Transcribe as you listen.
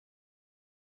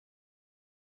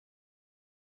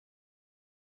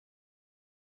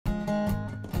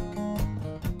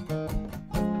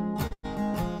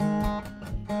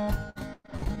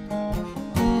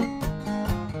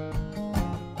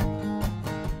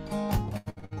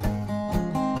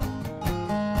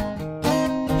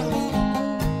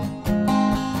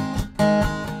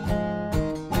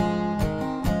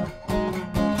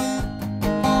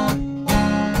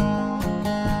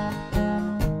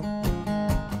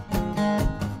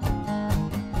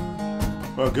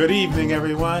Well, good evening,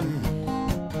 everyone.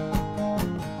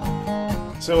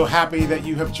 So happy that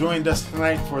you have joined us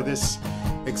tonight for this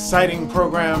exciting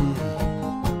program.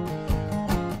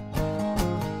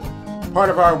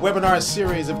 Part of our webinar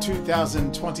series of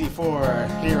 2024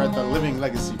 here at the Living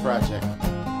Legacy Project.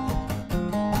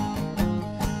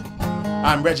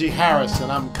 I'm Reggie Harris,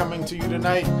 and I'm coming to you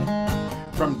tonight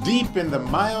from deep in the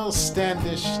Miles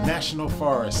Standish National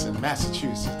Forest in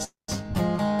Massachusetts.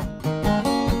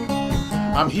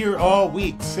 I'm here all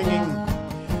week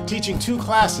teaching two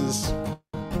classes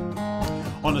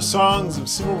on the songs of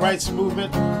civil rights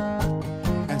movement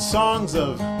and songs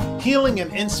of healing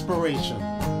and inspiration.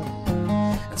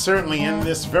 And certainly in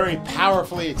this very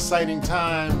powerfully exciting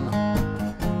time,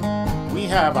 we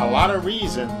have a lot of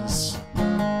reasons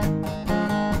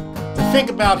to think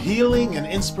about healing and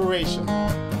inspiration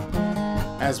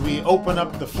as we open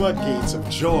up the floodgates of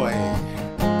joy,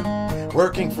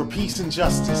 working for peace and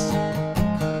justice.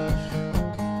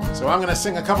 So I'm going to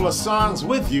sing a couple of songs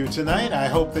with you tonight. I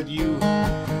hope that you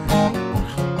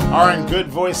are in good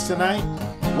voice tonight.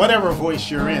 Whatever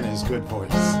voice you're in is good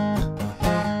voice.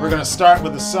 We're going to start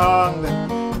with a song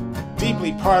that's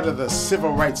deeply part of the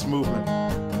civil rights movement.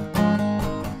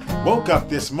 Woke up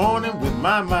this morning with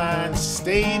my mind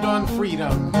stayed on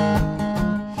freedom.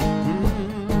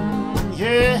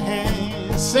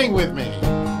 Yeah, sing with me.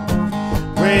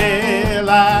 Well,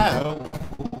 I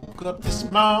woke up this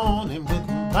morning with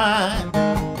mind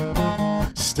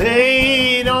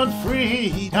stayed on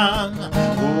freedom.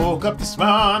 Woke up this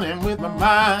morning with my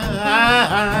mind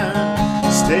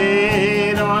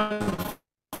stayed on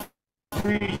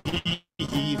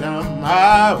freedom.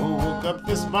 I woke up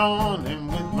this morning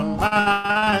with my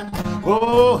mind.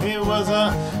 Oh, it was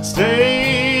a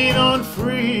stayed on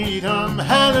freedom.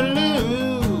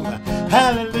 Hallelujah,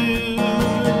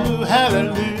 hallelujah,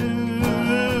 hallelujah.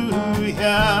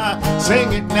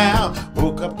 Sing it now.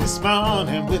 Woke up this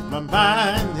morning with my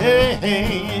mind,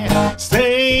 hey,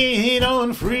 stayed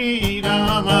on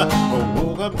freedom.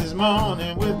 Woke up this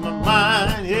morning with my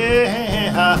mind,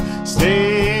 yeah,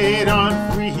 stayed on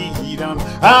freedom.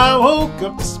 I woke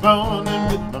up this morning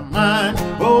with my mind,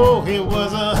 oh, it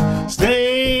was a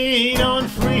stayed on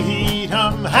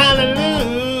freedom.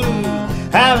 Hallelujah,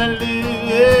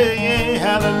 hallelujah, yeah,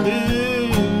 hallelujah.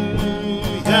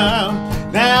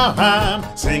 Now I'm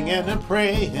singing and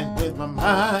praying with my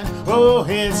mind. Oh,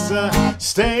 it's a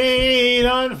state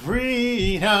on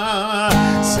freedom.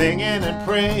 Singing and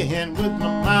praying with my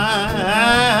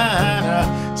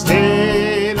mind.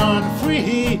 State on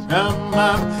freedom.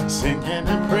 I'm singing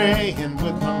and praying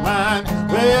with my mind.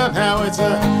 Well, now it's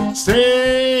a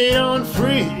state on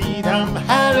freedom.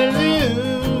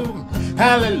 Hallelujah.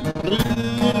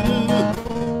 Hallelujah.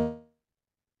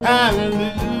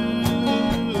 Hallelujah.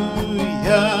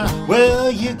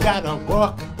 Well, you gotta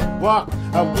walk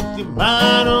with your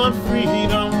mind on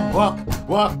freedom. Walk,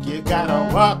 you gotta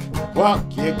walk,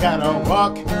 you gotta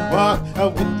walk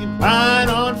with your mind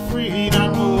on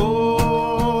freedom.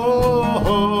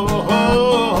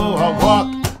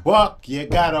 Walk, you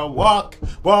gotta walk,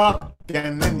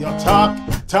 and then you'll talk,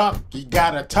 you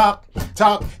gotta talk,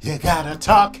 you gotta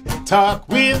talk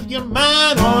with your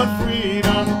mind on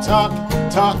freedom.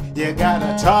 Talk, you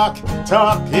gotta talk,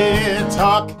 yeah,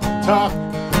 talk,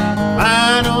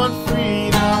 mind on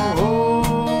freedom.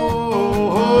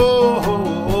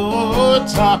 Oh,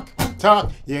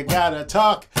 talk, you gotta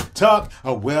talk.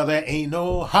 Oh, well, there ain't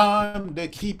no harm to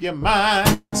keep your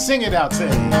mind. Sing it out, say,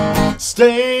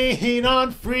 stayed on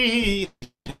freedom.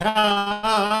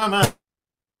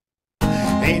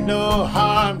 Ain't no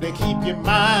harm to keep your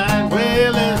mind.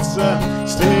 Well, it's a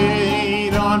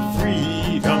stayed on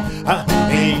freedom.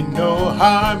 Ain't no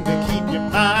harm to keep your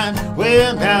mind.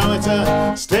 Well, now it's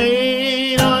a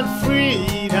stayed on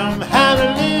freedom.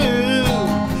 Hallelujah,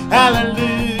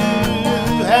 hallelujah,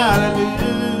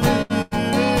 hallelujah,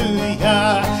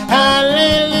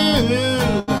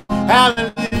 hallelujah,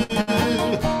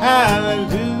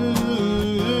 hallelujah,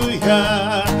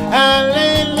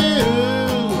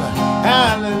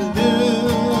 hallelujah.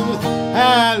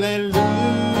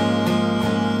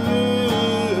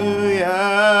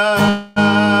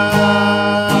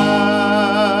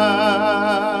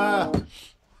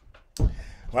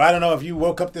 Well, I don't know if you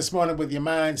woke up this morning with your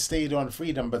mind stayed on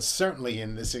freedom, but certainly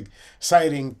in this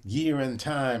exciting year and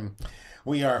time,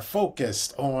 we are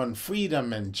focused on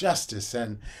freedom and justice.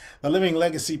 And the Living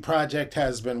Legacy Project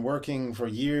has been working for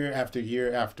year after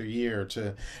year after year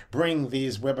to bring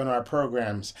these webinar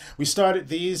programs. We started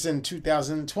these in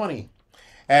 2020.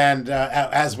 And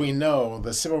as we know,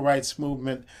 the civil rights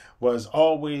movement was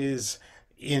always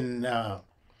in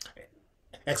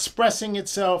expressing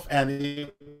itself, and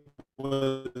it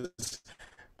was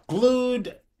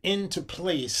glued into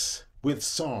place with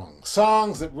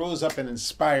songs that rose up and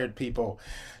inspired people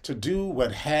to do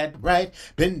what had right.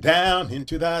 Been down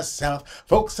into the South,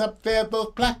 folks up there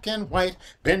both black and white.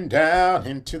 Been down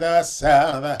into the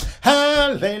South,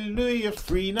 hallelujah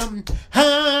freedom,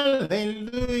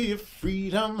 hallelujah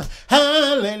freedom,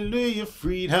 hallelujah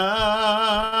freedom.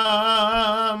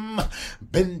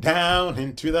 Been down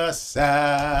into the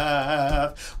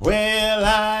South. Well,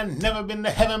 I never been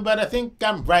to heaven, but I think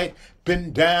I'm right.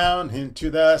 Been down into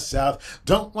the South.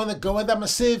 Don't want to go without my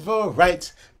civil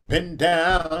rights. Been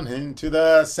down into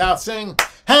the South. Sing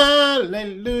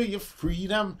hallelujah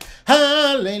freedom,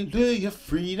 hallelujah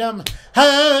freedom,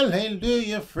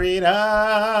 hallelujah freedom.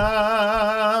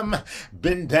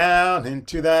 Been down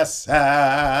into the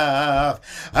South.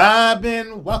 I've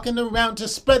been walking around to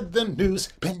spread the news.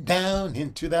 Been down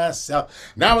into the South.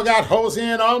 Now I got holes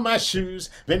in all my shoes.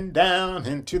 Been down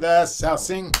into the South.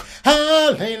 Sing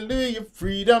hallelujah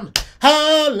freedom,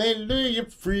 hallelujah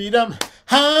freedom,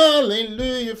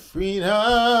 hallelujah freedom.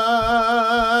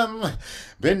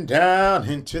 Been down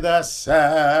into the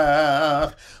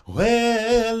South.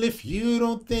 Well, if you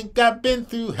don't think I've been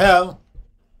through hell,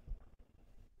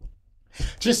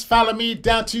 just follow me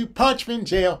down to Parchment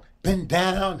Jail. Been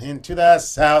down into the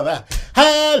South.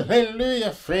 Hallelujah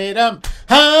freedom,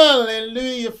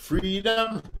 hallelujah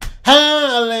freedom,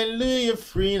 hallelujah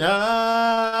freedom.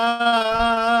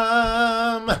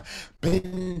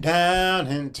 Been down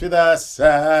into the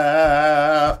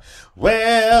South.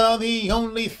 Well, the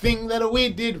only thing that we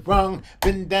did wrong,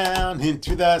 been down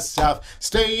into the South.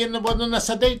 Stay in the wilderness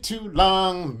a day too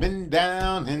long. Been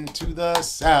down into the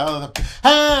South.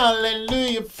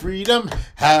 Hallelujah freedom,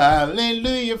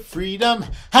 hallelujah freedom,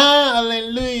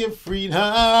 hallelujah freedom.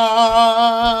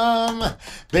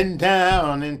 Been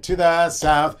down into the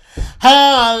South.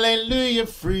 Hallelujah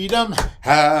freedom,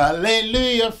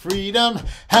 hallelujah freedom,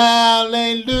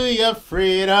 hallelujah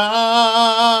freedom.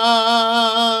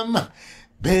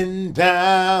 Been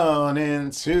down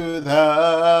into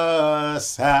the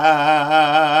South.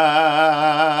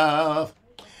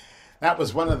 That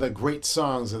was one of the great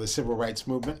songs of the Civil Rights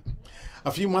Movement.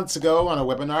 A few months ago on a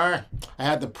webinar, I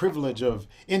had the privilege of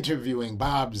interviewing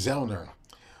Bob Zellner,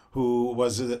 who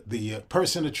was the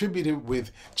person attributed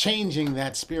with changing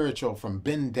that spiritual from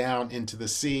bend down into the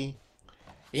sea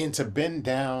into bend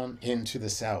down into the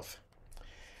South.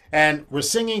 And we're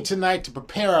singing tonight to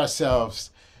prepare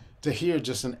ourselves to hear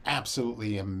just an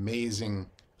absolutely amazing,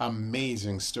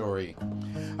 amazing story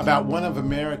about one of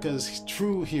America's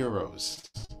true heroes,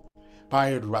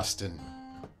 Bayard Rustin.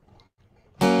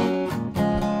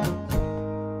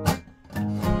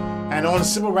 And on the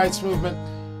Civil Rights Movement,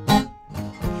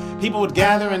 people would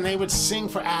gather and they would sing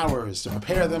for hours to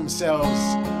prepare themselves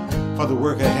for the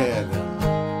work ahead.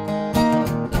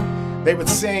 They would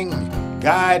sing,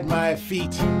 "Guide my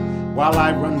feet while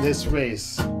I run this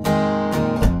race."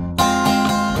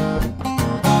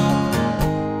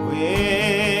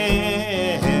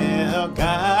 Well,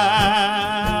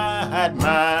 guide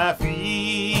my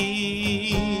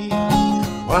feet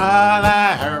while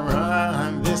I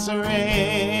run this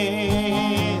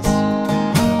race.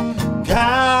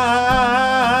 Guide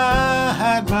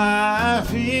my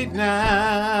feet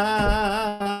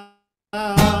now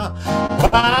while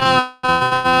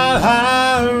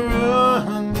I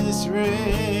run this race.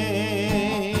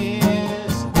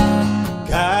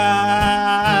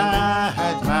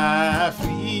 Guide my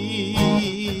feet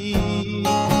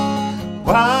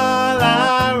while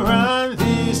I run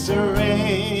this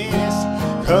race,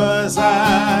 'cause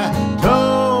I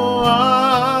don't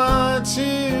want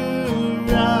to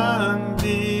run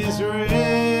this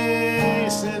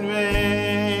race in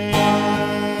vain.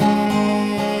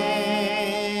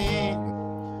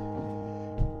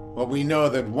 Well, we know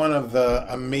that one of the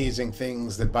amazing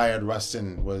things that Bayard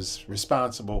Rustin was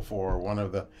responsible for, one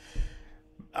of the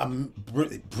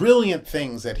brilliant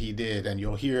things that he did, and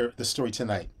you'll hear the story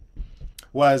tonight,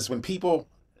 was when people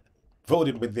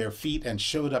voted with their feet and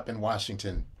showed up in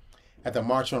Washington at the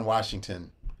March on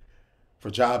Washington for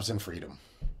jobs and freedom.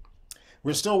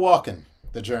 We're still walking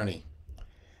the journey,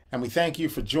 and we thank you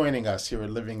for joining us here at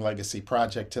Living Legacy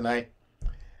Project tonight.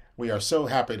 We are so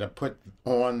happy to put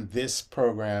on this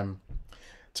program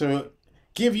to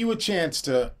give you a chance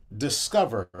to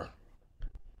discover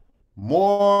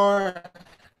more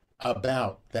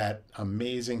about that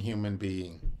amazing human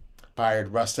being,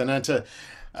 Bayard Rustin. And to,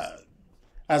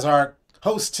 as our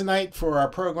host tonight for our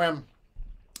program,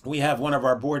 we have one of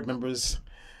our board members,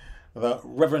 the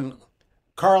Reverend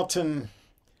Carlton,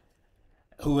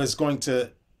 who is going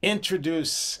to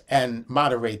introduce and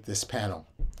moderate this panel.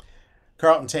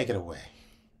 Carlton, take it away.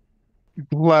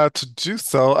 Glad to do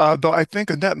so. Though I think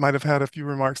Annette might have had a few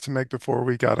remarks to make before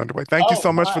we got underway. Thank you Oh,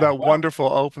 so much for my. that Well, wonderful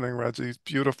opening, Reggie. It's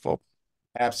beautiful.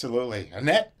 absolutely.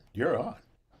 Annette, you're on.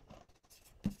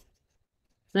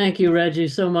 Thank you, Reggie,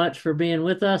 so much for being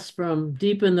with us from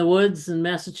deep in the woods in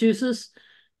Massachusetts.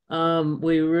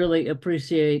 We really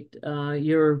appreciate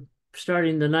your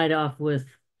starting the night off with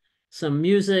some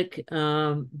music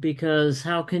because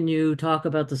how can you talk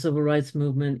about the civil rights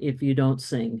movement if you don't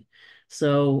sing?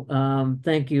 So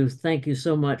thank you. Thank you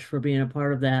so much for being a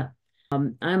part of that.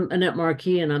 I'm Annette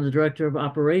Marquis, and I'm the Director of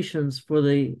Operations for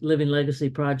the Living Legacy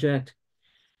Project.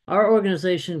 Our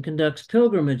organization conducts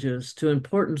pilgrimages to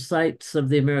important sites of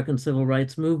the American Civil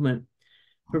Rights Movement,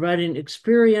 providing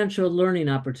experiential learning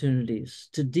opportunities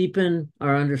to deepen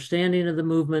our understanding of the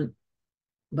movement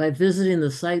by visiting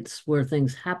the sites where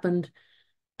things happened,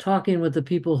 talking with the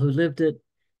people who lived it,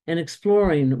 and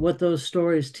exploring what those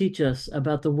stories teach us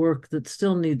about the work that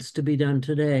still needs to be done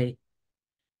today.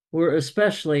 We're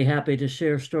especially happy to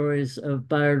share stories of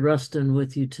Bayard Rustin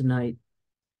with you tonight.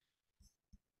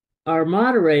 Our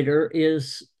moderator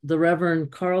is the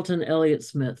Reverend Carlton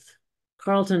Smith.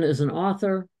 Carlton is an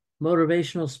author,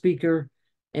 motivational speaker,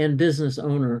 and business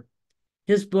owner.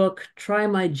 His book, Try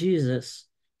My Jesus,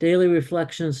 Daily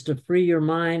Reflections to Free Your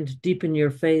Mind, Deepen Your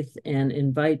Faith, and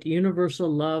Invite Universal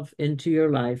Love into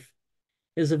Your Life,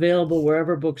 is available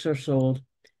wherever books are sold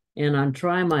and on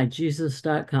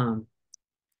trymyjesus.com.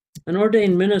 An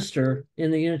ordained minister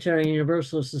in the Unitarian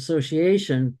Universalist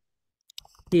Association,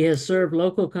 he has served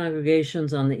local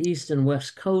congregations on the East and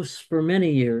West Coasts for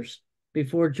many years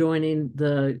before joining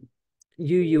the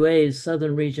UUA's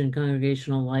Southern Region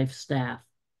Congregational Life staff.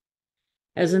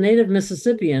 As a native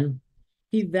Mississippian,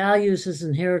 he values his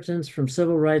inheritance from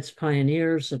civil rights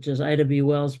pioneers such as Ida B.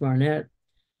 Wells Barnett,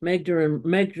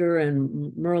 Medgar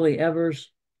and Murray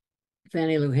Evers,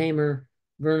 Fannie Lou Hamer,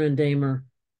 Vernon Dahmer,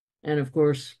 and of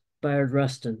course, Bayard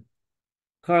Rustin.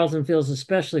 Carlton feels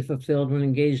especially fulfilled when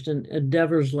engaged in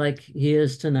endeavors like he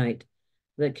is tonight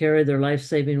that carry their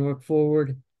life-saving work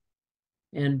forward.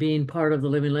 And being part of the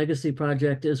Living Legacy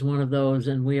Project is one of those,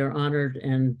 and we are honored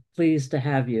and pleased to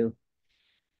have you,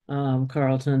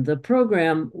 Carlton. The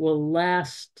program will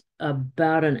last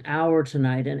about an hour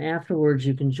tonight, and afterwards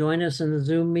you can join us in the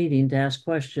Zoom meeting to ask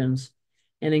questions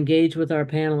and engage with our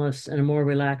panelists in a more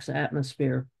relaxed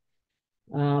atmosphere.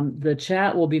 The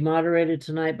chat will be moderated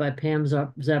tonight by Pam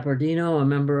Zappardino, a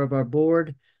member of our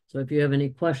board. So if you have any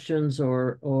questions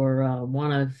or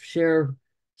want to share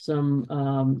some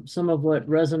of what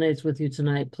resonates with you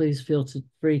tonight, please feel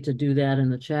free to do that in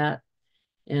the chat.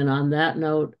 And on that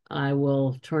note, I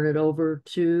will turn it over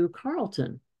to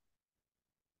Carlton.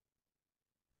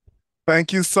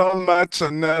 Thank you so much,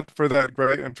 Annette, for that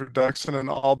great introduction and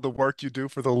all the work you do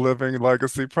for the Living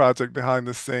Legacy Project behind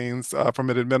the scenes from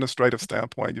an administrative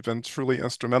standpoint. You've been truly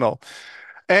instrumental.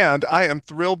 And I am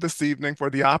thrilled this evening for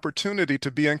the opportunity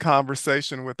to be in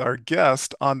conversation with our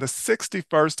guest on the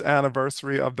 61st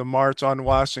anniversary of the March on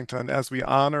Washington as we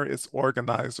honor its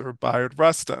organizer, Bayard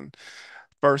Rustin.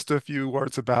 First, a few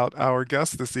words about our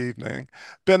guest this evening.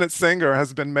 Bennett Singer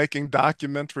has been making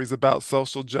documentaries about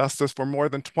social justice for more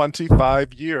than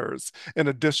 25 years, in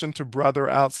addition to Brother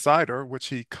Outsider, which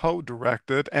he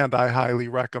co-directed and I highly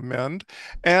recommend,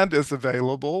 and is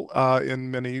available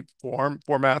in many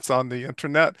formats on the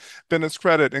internet. Bennett's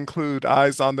credit include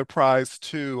Eyes on the Prize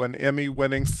 2, an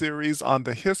Emmy-winning series on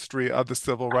the history of the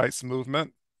civil rights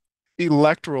movement.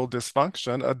 Electoral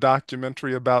Dysfunction, a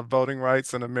documentary about voting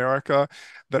rights in America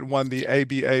that won the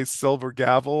ABA's Silver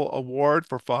Gavel Award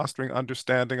for fostering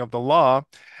understanding of the law,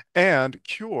 and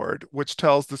Cured, which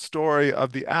tells the story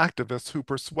of the activists who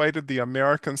persuaded the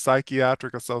American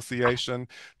Psychiatric Association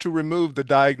to remove the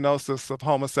diagnosis of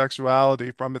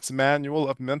homosexuality from its Manual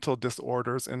of Mental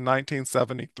Disorders in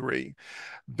 1973.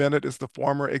 Bennett is the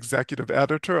former executive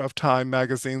editor of Time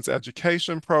Magazine's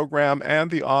education program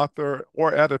and the author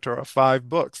or editor of 5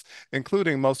 books,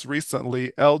 including most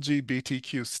recently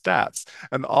LGBTQ Stats,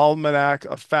 an almanac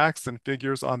of facts and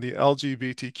figures on the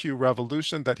LGBTQ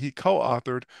revolution that he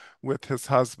co-authored with his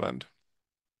husband.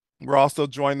 We're also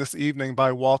joined this evening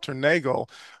by Walter Naegle,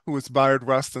 who is Bayard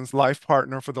Rustin's life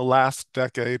partner for the last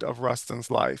decade of Rustin's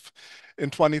life.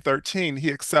 In 2013, he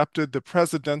accepted the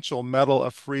Presidential Medal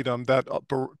of Freedom that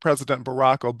President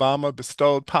Barack Obama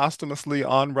bestowed posthumously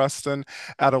on Rustin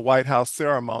at a White House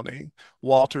ceremony.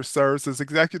 Walter serves as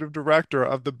executive director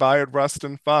of the Bayard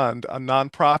Rustin Fund, a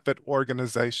nonprofit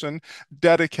organization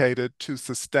dedicated to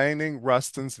sustaining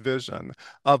Rustin's vision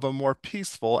of a more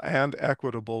peaceful and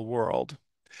equitable world.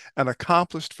 an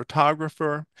accomplished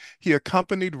photographer. He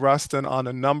accompanied Rustin on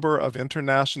a number of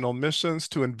international missions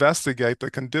to investigate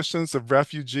the conditions of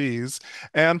refugees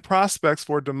and prospects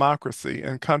for democracy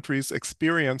in countries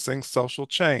experiencing social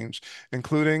change,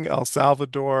 including El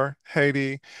Salvador,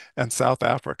 Haiti, and South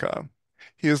Africa.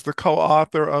 He is the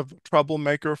co-author of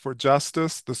Troublemaker for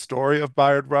Justice, The Story of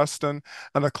Bayard Rustin,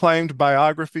 an acclaimed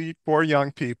biography for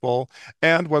young people,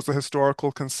 and was a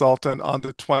historical consultant on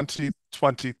the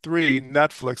 2023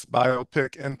 Netflix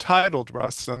biopic entitled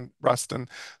Rustin,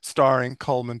 starring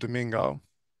Coleman Domingo.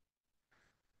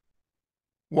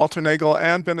 Walter Naegle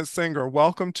and Bennett Singer,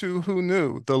 welcome to Who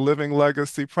Knew, the Living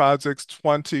Legacy Project's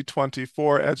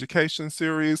 2024 education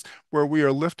series, where we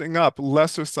are lifting up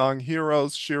lesser sung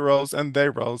heroes, sheroes, and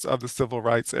theyros of the civil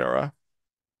rights era.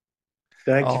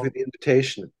 Thank you for the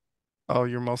invitation. Oh,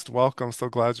 you're most welcome. So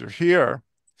glad you're here.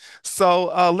 So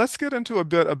let's get into a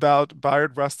bit about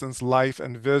Bayard Rustin's life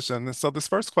and vision. And so this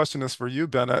first question is for you,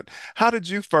 Bennett. How did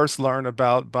you first learn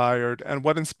about Bayard, and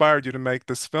what inspired you to make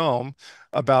this film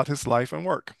about his life and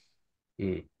work?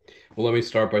 Well, let me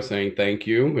start by saying thank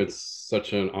you. It's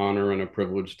such an honor and a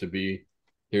privilege to be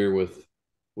here with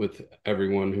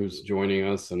everyone who's joining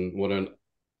us, and what an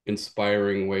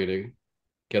inspiring way to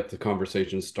get the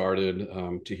conversation started,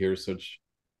 to hear such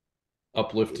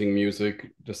uplifting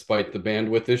music despite the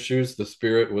bandwidth issues. The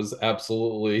spirit was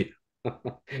absolutely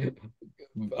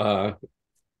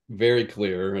very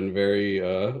clear and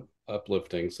very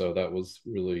uplifting. So that was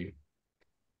really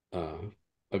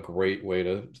a great way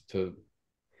to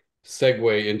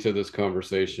segue into this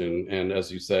conversation. And as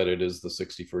you said, it is the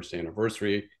 61st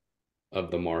anniversary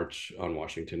of the March on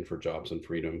Washington for Jobs and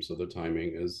Freedom. So the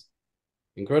timing is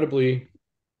incredibly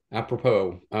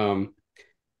apropos.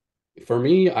 For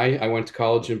me, I went to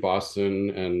college in Boston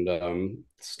and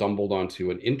stumbled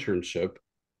onto an internship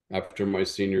after my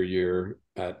senior year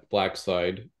at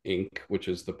Blackside Inc., which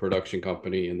is the production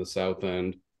company in the South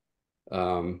End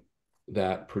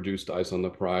that produced Eyes on the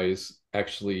Prize.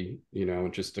 Actually,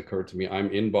 it just occurred to me, I'm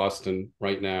in Boston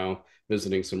right now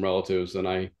visiting some relatives, and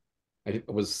I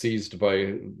was seized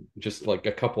by, just like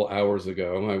a couple hours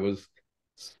ago,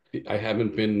 I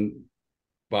haven't been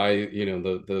by,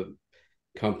 the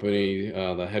company,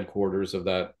 the headquarters of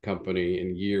that company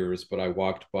in years, but I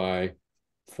walked by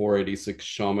 486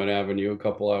 Shawmut Avenue a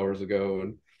couple hours ago,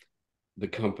 and the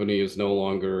company is no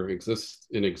longer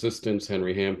in existence.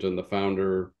 Henry Hampton, the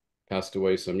founder, passed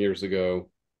away some years ago.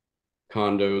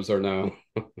 Condos are now,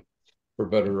 for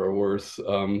better or worse,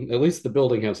 at least the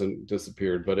building hasn't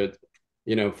disappeared, but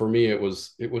for me, it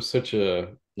was such a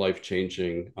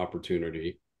life-changing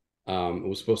opportunity. It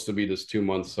was supposed to be this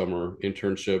 2-month summer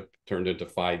internship, turned into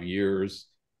 5 years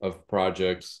of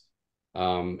projects,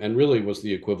 and really was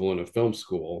the equivalent of film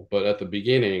school. But at the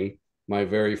beginning, my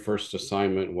very first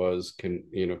assignment was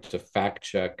to fact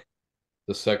check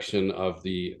the section of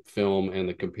the film and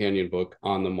the companion book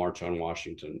on the March on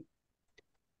Washington.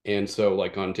 And so,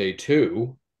 like, on day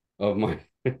 2 of my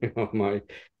of my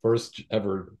first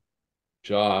ever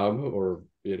job, or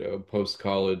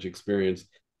post-college experience,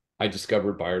 I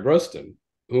discovered Bayard Rustin,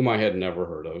 whom I had never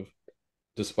heard of,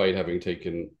 despite having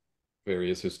taken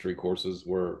various history courses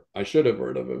where I should have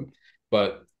heard of him,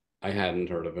 but I hadn't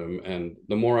heard of him. And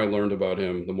the more I learned about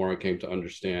him, the more I came to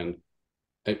understand.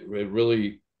 It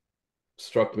really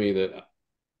struck me that,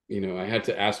 I had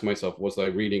to ask myself, was I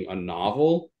reading a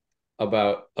novel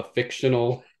about a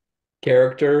fictional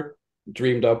character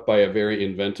dreamed up by a very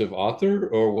inventive author,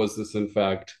 or was this in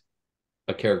fact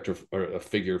a character or a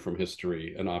figure from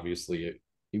history? And obviously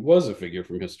he was a figure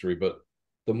from history, but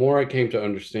the more I came to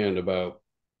understand about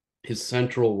his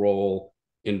central role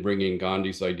in bringing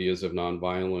Gandhi's ideas of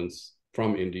nonviolence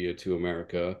from India to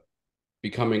America,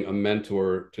 becoming a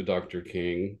mentor to Dr.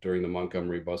 King during the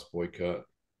Montgomery bus boycott,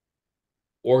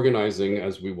 organizing,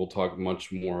 as we will talk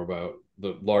much more about,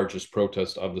 the largest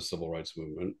protest of the civil rights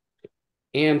movement,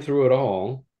 and through it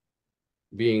all,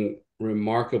 being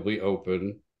remarkably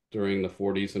open during the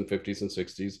 40s and 50s and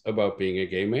 60s about being a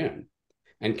gay man,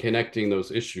 and connecting those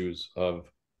issues of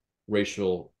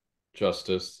racial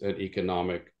justice and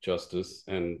economic justice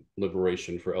and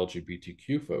liberation for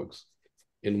LGBTQ folks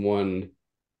in one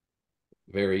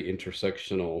very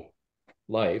intersectional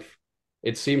life.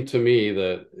 It seemed to me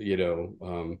that,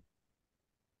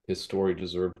 his story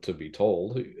deserved to be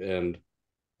told. And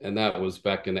that was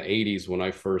back in the 80s when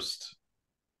I first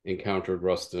encountered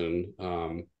Rustin.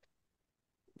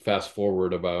 Fast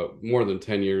forward about more than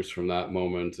 10 years from that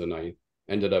moment, and I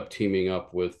ended up teaming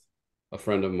up with a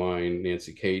friend of mine,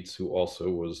 Nancy Cates, who also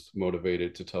was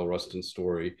motivated to tell Rustin's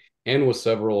story, and with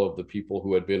several of the people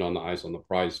who had been on the Eyes on the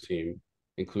Prize team,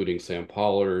 including Sam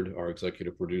Pollard, our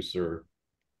executive producer,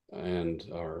 and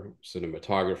our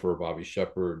cinematographer, Bobby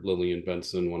Shepard, Lillian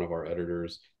Benson, one of our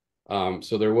editors.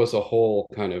 So there was a whole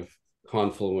kind of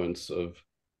confluence of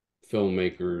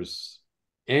filmmakers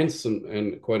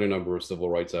and quite a number of civil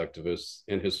rights activists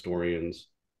and historians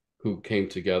who came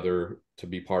together to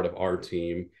be part of our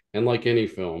team. And like any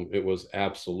film, it was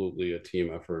absolutely a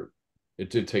team effort. It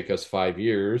did take us 5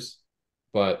 years,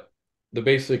 but the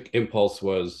basic impulse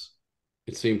was,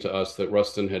 it seemed to us that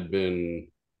Rustin had been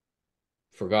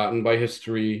forgotten by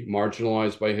history,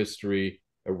 marginalized by history,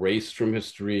 erased from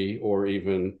history, or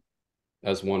even,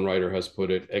 as one writer has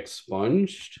put it,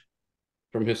 expunged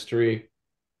from history.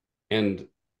 And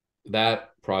that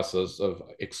process of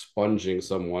expunging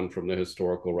someone from the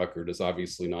historical record is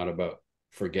obviously not about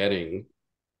forgetting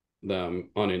them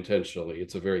unintentionally.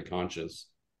 It's a very conscious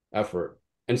effort.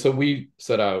 And so we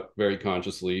set out very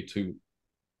consciously to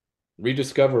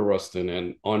rediscover Rustin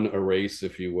and unerase,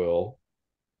 if you will,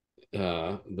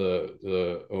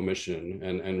 the omission,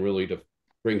 and really to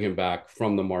bring him back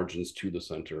from the margins to the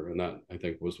center. And that, I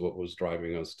think, was what was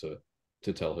driving us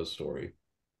to tell his story.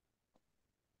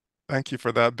 Thank you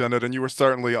for that, Bennett. And you were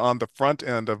certainly on the front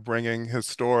end of bringing his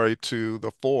story to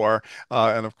the fore.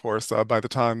 And of course, by the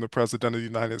time the President of the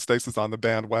United States is on the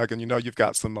bandwagon, you know you've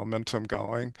got some momentum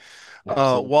going.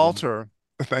 Absolutely. Walter,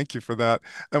 thank you for that.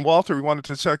 And Walter, we wanted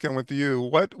to check in with you.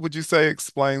 What would you say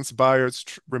explains Bayard's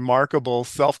remarkable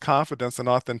self-confidence and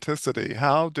authenticity?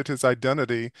 How did his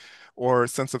identity or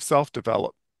sense of self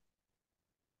develop?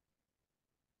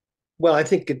 Well, I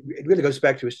think it really goes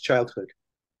back to his childhood.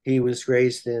 He was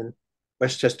raised in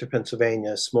Westchester,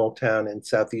 Pennsylvania, a small town in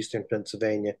southeastern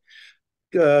Pennsylvania,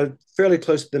 fairly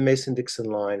close to the Mason-Dixon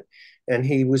line. And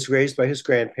he was raised by his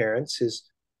grandparents. His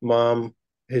mom,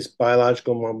 his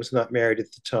biological mom, was not married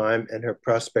at the time, and her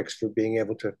prospects for being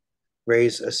able to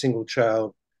raise a single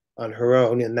child on her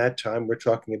own in that time, we're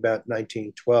talking about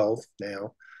 1912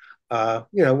 now,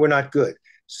 were not good.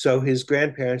 So his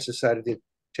grandparents decided to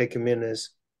take him in as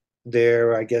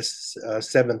their, I guess,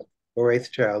 seventh or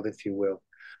eighth child, if you will.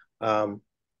 And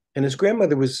his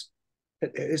grandmother was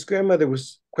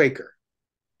Quaker.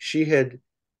 She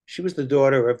was the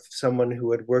daughter of someone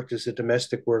who had worked as a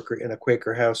domestic worker in a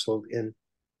Quaker household in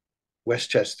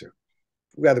Westchester,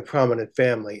 rather prominent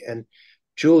family. And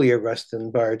Julia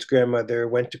Rustin, Bayard's grandmother,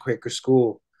 went to Quaker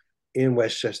school in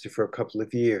Westchester for a couple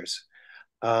of years.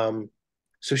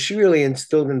 So she really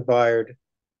instilled in Bayard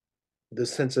the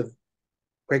sense of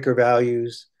Quaker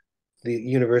values, the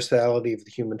universality of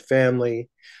the human family,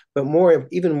 but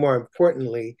even more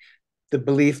importantly, the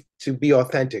belief to be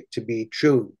authentic, to be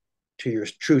true to your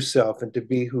true self, and to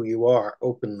be who you are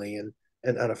openly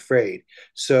and unafraid.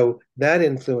 So that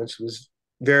influence was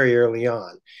very early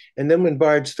on. And then when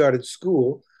Bayard started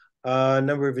school, a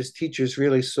number of his teachers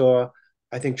really saw,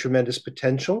 I think, tremendous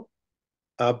potential,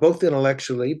 both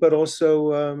intellectually, but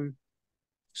also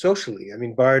socially. I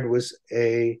mean, Bayard was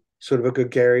a sort of a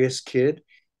gregarious kid.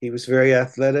 He was very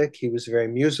athletic. He was very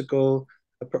musical,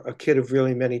 a kid of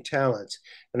really many talents.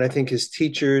 And I think his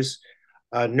teachers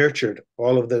nurtured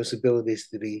all of those abilities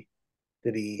that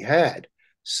he had.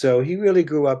 So he really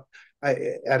grew up.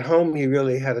 At home, he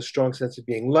really had a strong sense of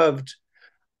being loved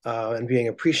and being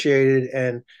appreciated,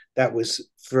 and that was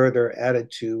further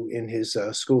added to in his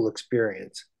school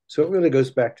experience. So it really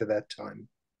goes back to that time.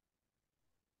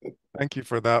 Thank you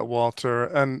for that, Walter.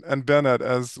 And Bennett,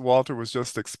 as Walter was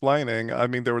just explaining, I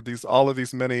mean, there were all of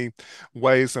these many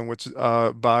ways in which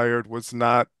Bayard was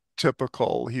not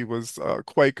typical. He was a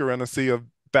Quaker in a sea of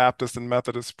Baptist and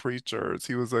Methodist preachers.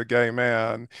 He was a gay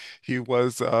man. He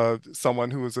was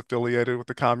someone who was affiliated with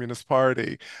the Communist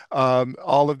Party.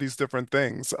 All of these different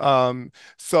things.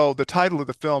 So the title of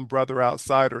the film, Brother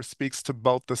Outsider, speaks to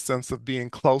both the sense of being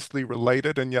closely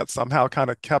related and yet somehow kind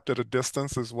of kept at a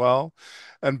distance as well.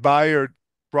 And Bayard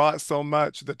brought so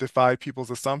much that defied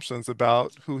people's assumptions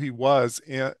about who he was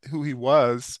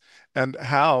and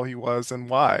how he was and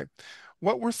why.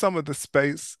 What were the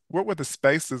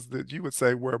spaces that you would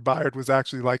say where Bayard was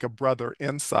actually like a brother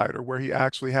insider, where he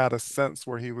actually had a sense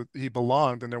where he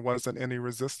belonged and there wasn't any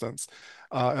resistance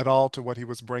at all to what he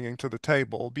was bringing to the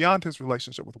table, beyond his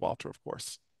relationship with Walter, of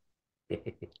course.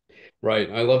 Right.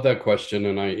 I love that question.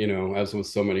 And as with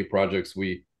so many projects,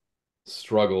 we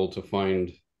struggle to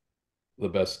find the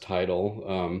best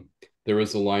title. There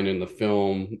is a line in the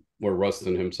film where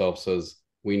Rustin himself says,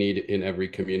 "We need in every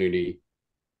community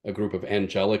a group of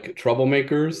angelic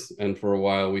troublemakers." And for a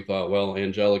while we thought, well,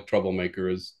 angelic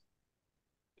troublemakers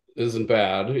isn't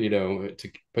bad,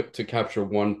 to capture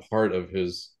one part of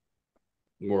his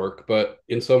work. But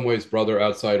in some ways, Brother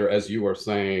Outsider, as you are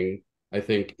saying, I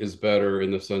think is better in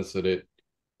the sense that it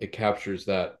captures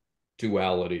that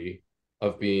duality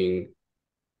of being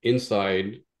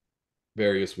inside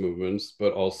various movements,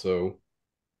 but also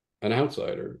an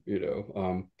outsider,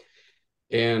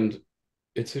 and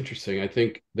it's interesting. I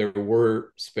think there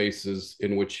were spaces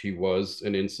in which he was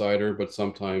an insider, but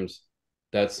sometimes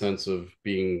that sense of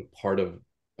being part of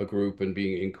a group and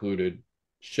being included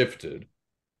shifted.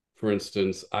 For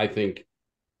instance, I think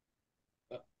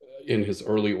in his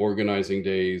early organizing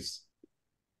days,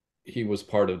 he was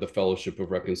part of the Fellowship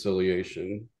of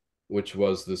Reconciliation, which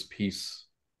was this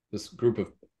group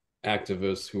of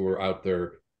activists who were out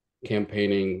there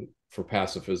campaigning for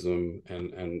pacifism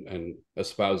and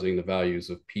espousing the values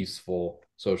of peaceful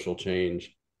social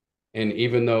change. And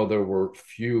even though there were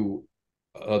few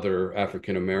other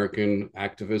African American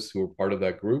activists who were part of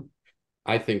that group,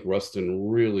 I think Rustin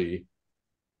really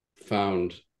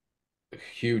found a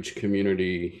huge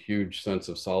community, huge sense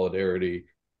of solidarity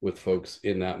with folks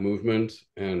in that movement,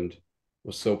 and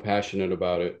was so passionate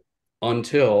about it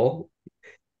until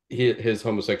his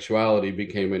homosexuality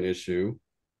became an issue,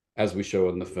 as we show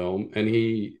in the film, and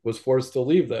he was forced to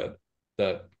leave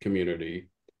that community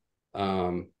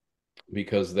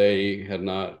because they had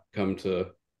not come to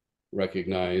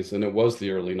recognize, and it was the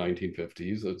early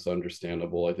 1950s. It's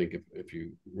understandable, I think, if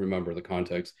you remember the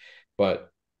context, but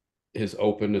his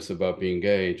openness about being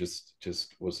gay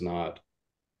just was not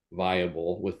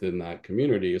viable within that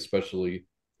community, especially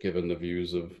given the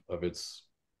views of its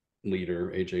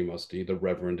leader, A.J. Muste, the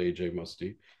Reverend A.J.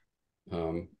 Muste,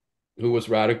 who was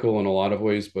radical in a lot of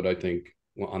ways, but I think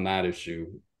on that issue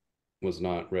was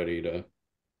not ready to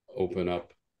open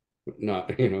up,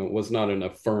 was not an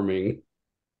affirming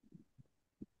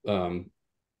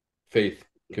faith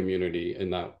community in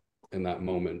that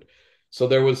moment. So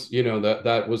there was,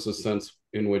 that was a sense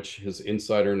in which his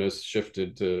insiderness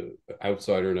shifted to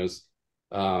outsiderness.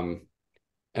 And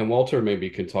Walter maybe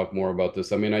can talk more about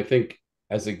this. I mean, I think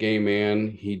as a gay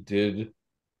man, he did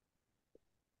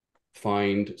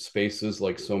find spaces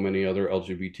like so many other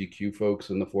LGBTQ folks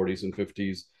in the 40s and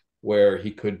 50s where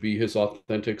he could be his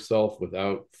authentic self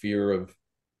without fear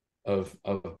of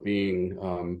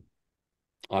being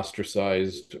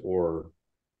ostracized or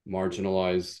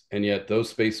marginalized. And yet those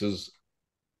spaces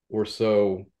were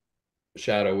so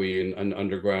shadowy and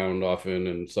underground often,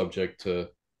 and subject to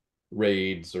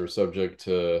raids or subject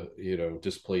to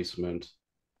displacement.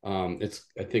 I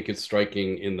think it's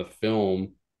striking in the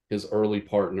film, his early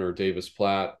partner Davis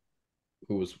Platt,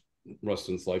 who was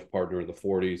Rustin's life partner in the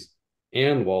 40s,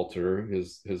 and Walter,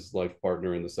 his life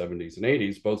partner in the 70s and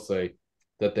 80s, both say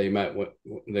that they met when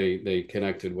they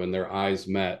connected when their eyes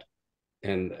met,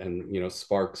 and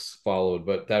sparks followed.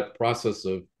 But that process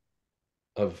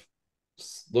of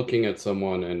looking at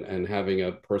someone and having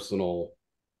a personal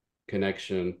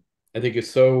connection, I think,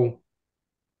 is so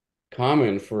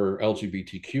common for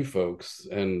LGBTQ folks,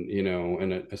 and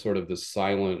a sort of this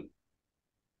silent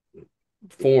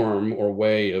form or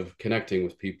way of connecting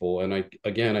with people. And I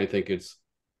think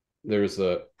there's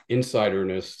a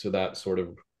insiderness to that sort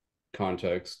of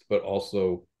context, but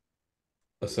also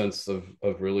a sense of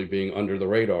really being under the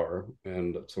radar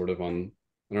and sort of on,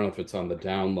 I don't know if it's on the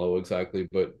down low exactly,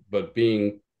 but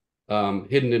being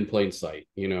hidden in plain sight,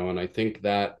 and I think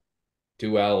that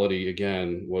duality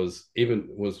again was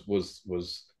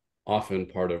often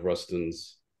part of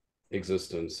Rustin's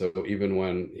existence. So even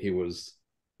when he was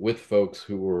with folks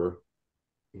who were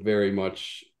very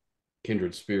much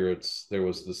kindred spirits, there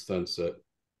was this sense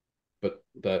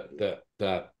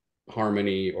that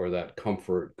harmony or that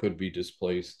comfort could be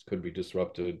displaced, could be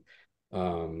disrupted,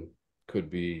 could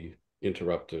be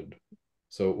interrupted.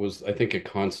 So it was, I think, a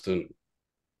constant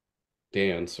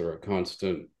dance or a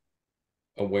constant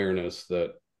awareness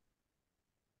that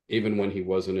even when he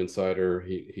was an insider,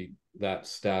 he that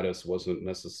status wasn't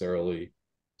necessarily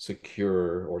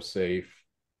secure or safe.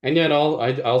 And yet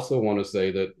I also want to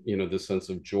say that this sense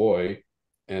of joy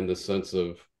and the sense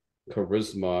of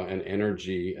charisma and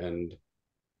energy, and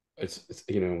it's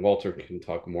Walter can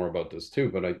talk more about this too,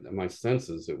 but my sense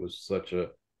is it was such a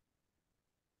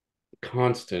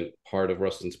constant part of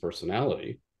Rustin's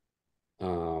personality,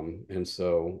 and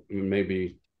so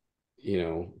maybe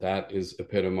that is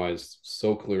epitomized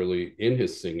so clearly in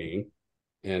his singing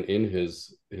and in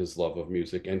his love of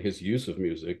music and his use of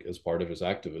music as part of his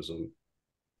activism.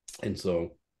 And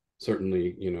so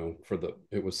certainly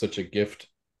it was such a gift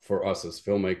for us as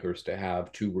filmmakers to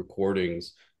have 2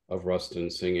 recordings of Rustin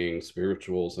singing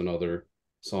spirituals and other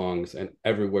songs, and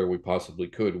everywhere we possibly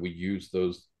could we used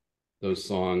those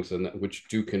songs, and which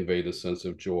do convey the sense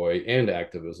of joy and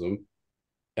activism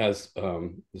as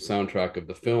the soundtrack of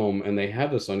the film. And they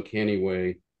have this uncanny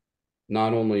way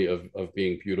not only of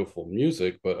being beautiful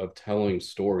music, but of telling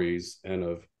stories and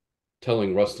of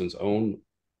telling Rustin's own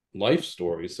life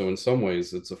story. So in some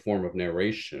ways, it's a form of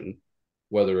narration,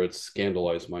 whether it's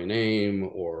Scandalize My Name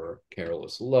or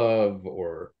Careless Love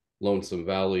or Lonesome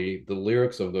Valley. The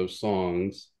lyrics of those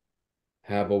songs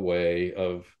have a way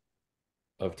of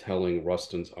telling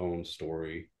Rustin's own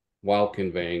story while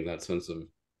conveying that sense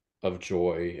of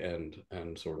joy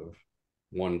and sort of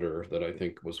wonder that I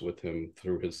think was with him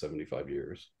through his 75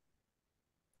 years.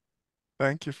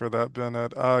 Thank you for that,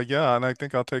 Bennett. Yeah, and I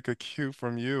think I'll take a cue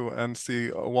from you and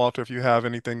see, Walter, if you have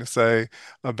anything to say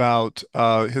about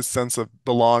his sense of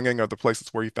belonging or the places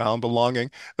where he found belonging,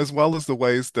 as well as the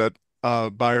ways that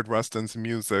Bayard Rustin's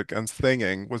music and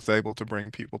singing was able to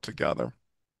bring people together.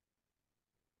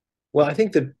 Well, I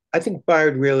think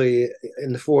Bayard really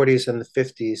in the 40s and the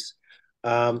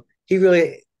 50s, he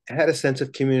really had a sense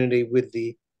of community with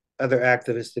the other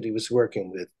activists that he was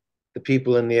working with, the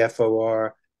people in the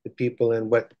FOR, the people in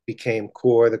what became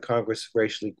CORE, the Congress of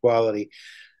Racial Equality,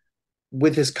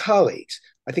 with his colleagues.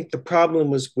 I think the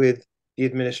problem was with the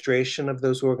administration of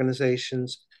those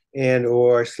organizations and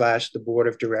or slash the board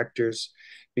of directors,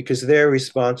 because they're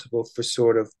responsible for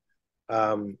sort of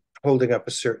holding up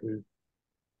a certain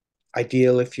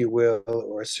ideal, if you will,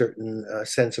 or a certain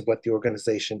sense of what the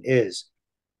organization is.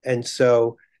 And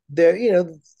so they're,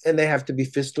 and they have to be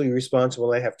fiscally responsible.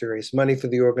 They have to raise money for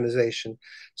the organization.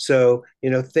 So,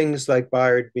 things like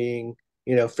Bayard being,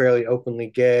 fairly openly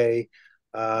gay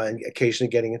and occasionally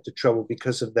getting into trouble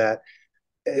because of that,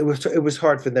 it was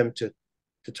hard for them to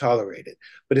tolerate it.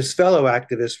 But his fellow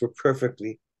activists were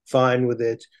perfectly fine with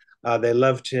it. They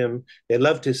loved him. They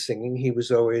loved his singing. He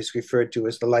was always referred to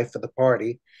as the life of the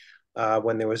party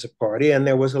when there was a party, and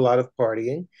there was a lot of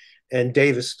partying. And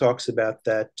Davis talks about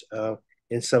that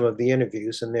in some of the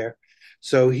interviews in there.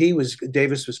 So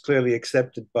Davis was clearly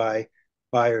accepted by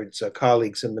Bayard's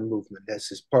colleagues in the movement as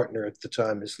his partner at the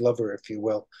time, his lover, if you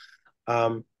will.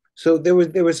 So there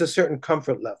was a certain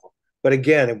comfort level, but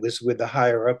again, it was with the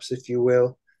higher ups, if you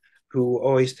will, who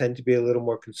always tend to be a little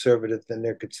more conservative than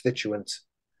their constituents.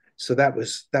 So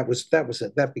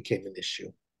that became an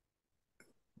issue.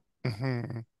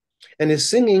 Mm-hmm. And his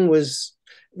singing was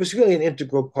really an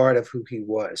integral part of who he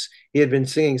was. He had been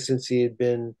singing since he had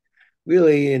been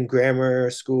really in grammar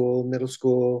school, middle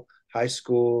school, high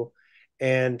school,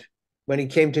 and when he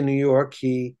came to New York,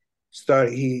 he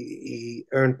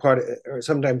earned or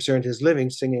sometimes earned his living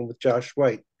singing with Josh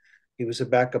White. He was a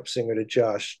backup singer to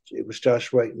Josh. It was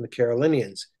Josh White and the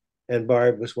Carolinians, and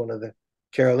Bayard was one of the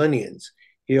Carolinians.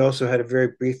 He also had a very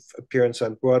brief appearance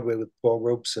on Broadway with Paul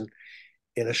Robeson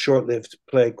in a short-lived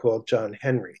play called John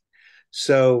Henry.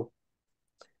 So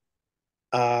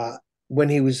when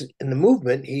he was in the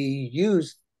movement, he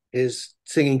used his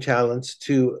singing talents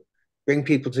to bring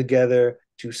people together,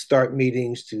 to start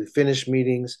meetings, to finish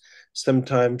meetings,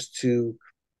 sometimes to,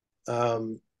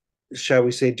 shall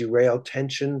we say, derail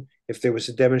tension. If there was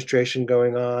a demonstration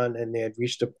going on and they had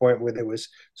reached a point where there was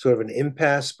sort of an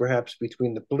impasse, perhaps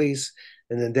between the police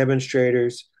and the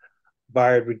demonstrators,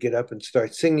 Bayard would get up and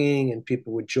start singing and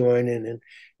people would join in. And,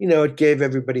 it gave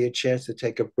everybody a chance to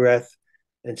take a breath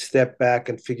and step back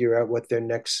and figure out what their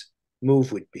next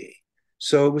move would be.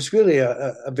 So it was really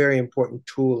a very important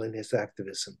tool in his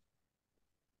activism.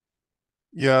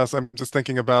 Yes, I'm just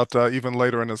thinking about even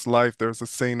later in his life, there's a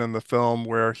scene in the film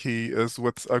where he is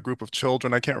with a group of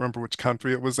children. I can't remember which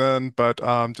country it was in, but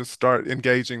just start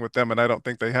engaging with them. And I don't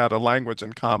think they had a language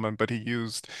in common, but he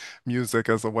used music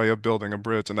as a way of building a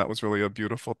bridge. And that was really a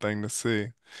beautiful thing to see.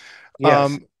 Yes.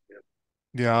 Um,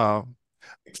 yeah.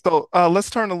 So let's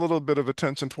turn a little bit of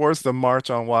attention towards the March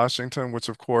on Washington, which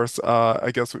of course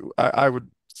I guess I would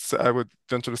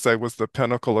venture to say was the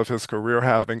pinnacle of his career,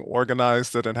 having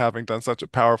organized it and having done such a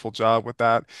powerful job with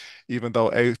that, even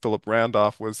though A. Philip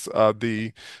Randolph was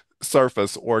the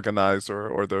surface organizer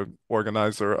or the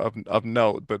organizer of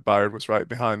note, but Bayard was right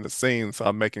behind the scenes,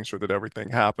 making sure that everything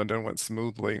happened and went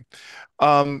smoothly.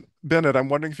 Bennett, I'm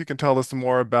wondering if you can tell us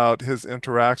more about his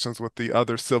interactions with the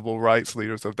other civil rights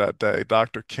leaders of that day,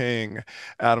 Dr. King,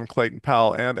 Adam Clayton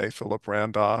Powell, and A. Philip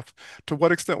Randolph. To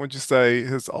what extent would you say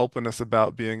his openness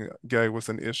about being gay was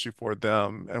an issue for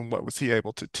them, and what was he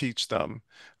able to teach them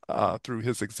through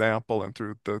his example and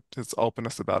through his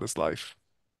openness about his life?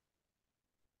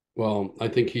 Well, I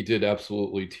think he did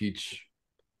absolutely teach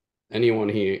anyone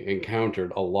he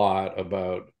encountered a lot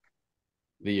about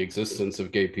the existence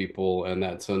of gay people and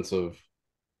that sense of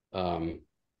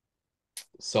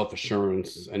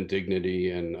self-assurance and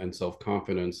dignity and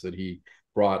self-confidence that he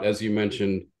brought. As you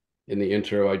mentioned in the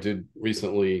intro, I did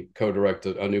recently co-direct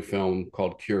a new film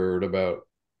called Cured about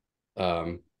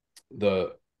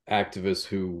the activists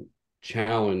who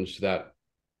challenged that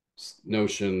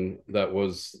notion that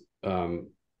was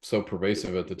so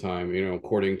pervasive at the time. You know,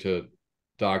 according to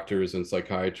doctors and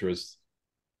psychiatrists,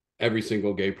 every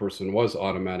single gay person was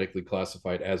automatically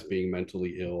classified as being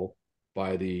mentally ill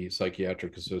by the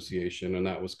Psychiatric Association, and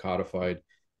that was codified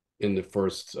in the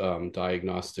first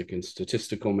Diagnostic and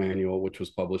Statistical Manual, which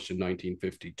was published in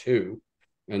 1952.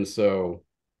 And so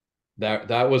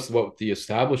that was what the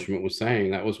establishment was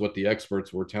saying. That was what the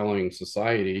experts were telling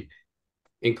society,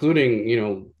 including, you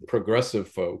know, progressive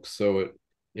folks. So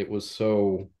it was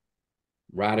so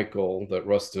radical that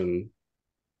Rustin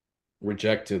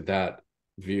rejected that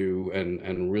view,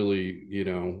 and really, you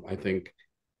know, I think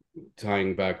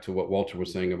tying back to what Walter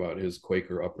was saying about his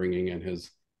Quaker upbringing and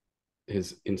his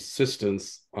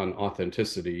insistence on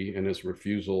authenticity and his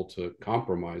refusal to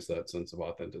compromise that sense of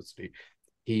authenticity,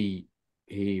 he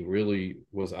really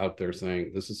was out there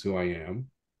saying, this is who I am.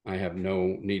 I have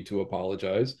no need to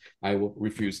apologize. I will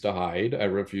refuse to hide. I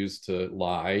refuse to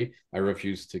lie. I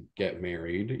refuse to get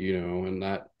married, you know, and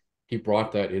that he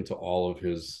brought that into all of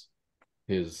his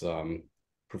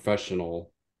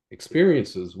professional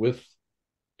experiences with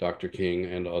Dr. King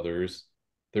and others.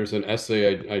 There's an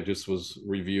essay I just was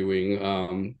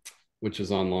reviewing, which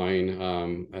is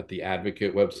online at the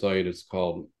Advocate website. It's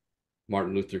called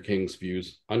Martin Luther King's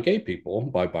Views on Gay People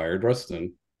by Bayard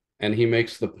Rustin. And he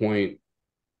makes the point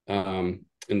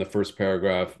in the first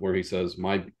paragraph where he says,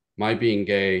 my being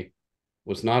gay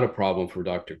was not a problem for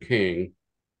Dr. King,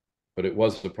 but it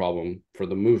was the problem for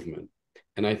the movement.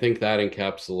 And I think that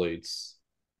encapsulates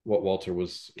what Walter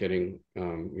was getting,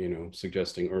 you know,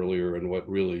 suggesting earlier, and what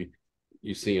really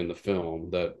you see in the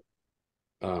film, that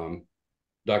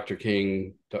Dr.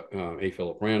 King, A.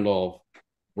 Philip Randolph,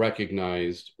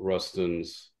 recognized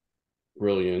Rustin's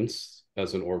brilliance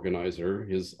as an organizer,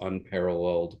 his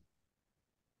unparalleled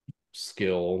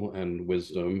skill and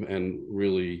wisdom, and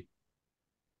really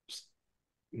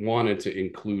wanted to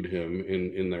include him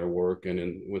in their work and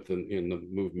in the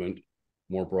movement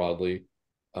more broadly.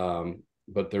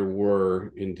 But there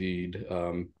were indeed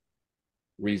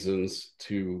reasons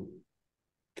to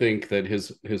think that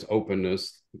his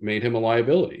openness made him a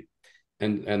liability,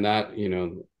 and that, you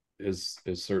know, is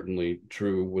certainly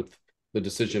true with the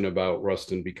decision about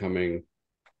Rustin becoming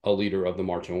a leader of the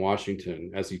March on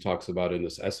Washington, as he talks about in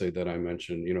this essay that I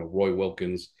mentioned. You know, Roy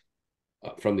Wilkins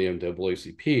from the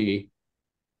NAACP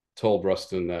told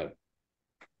Rustin that,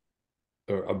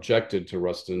 or objected to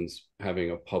Rustin's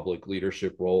having a public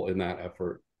leadership role in that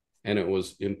effort, and it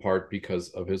was in part because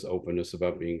of his openness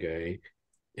about being gay,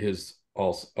 his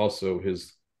also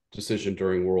his decision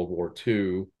during World War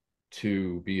II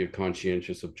to be a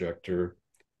conscientious objector,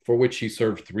 for which he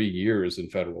served 3 years in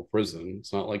federal prison.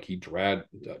 It's not like he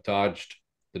dodged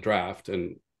the draft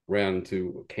and ran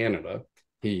to Canada.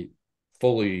 He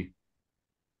fully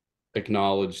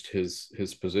acknowledged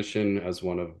his position as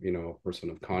one of, you know, a person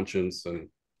of conscience, and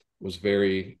was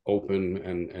very open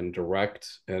and direct,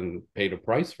 and paid a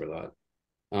price for that,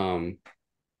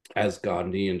 as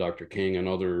Gandhi and Dr. King and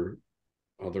other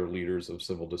leaders of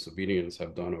civil disobedience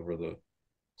have done over the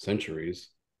centuries.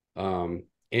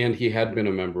 And he had been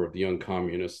a member of the Young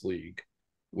Communist League,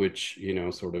 which, you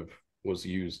know, sort of was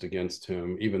used against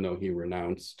him, even though he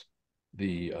renounced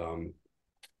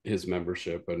his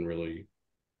membership and really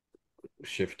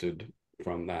shifted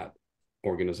from that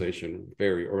organization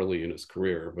very early in his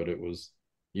career, but it was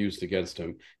used against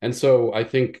him. And so I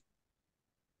think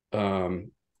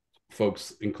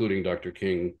folks, including Dr.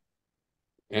 King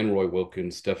and Roy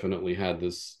Wilkins, definitely had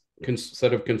this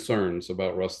set of concerns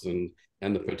about Rustin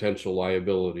and the potential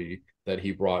liability that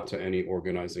he brought to any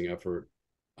organizing effort.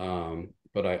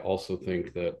 But I also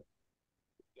think that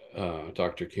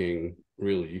Dr. King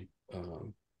really,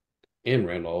 and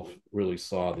Randolph really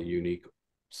saw the unique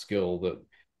skill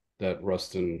that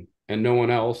Rustin and no one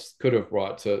else could have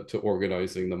brought to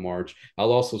organizing the march.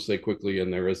 I'll also say quickly,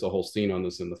 and there is a whole scene on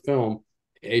this in the film,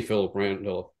 Adam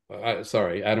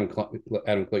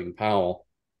Clayton Powell,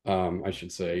 I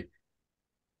should say,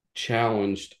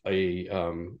 challenged a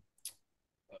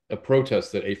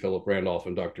protest that A. Philip Randolph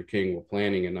and Dr. King were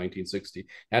planning in 1960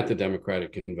 at the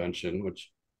Democratic Convention, which,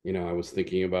 you know, I was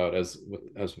thinking about as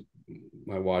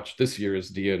I watched this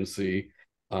year's DNC,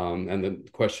 and the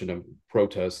question of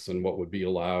protests and what would be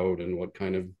allowed and what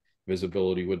kind of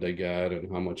visibility would they get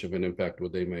and how much of an impact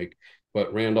would they make.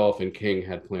 But Randolph and King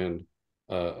had planned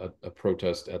a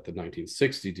protest at the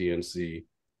 1960 DNC.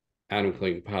 Adam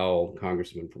Clayton Powell,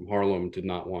 congressman from Harlem, did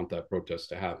not want that protest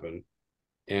to happen.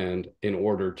 And in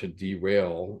order to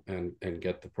derail and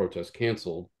get the protest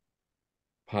canceled,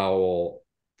 Powell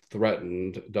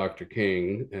threatened Dr.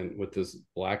 King, and with this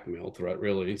blackmail threat,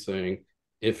 really saying,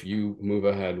 if you move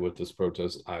ahead with this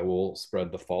protest, I will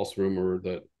spread the false rumor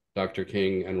that Dr.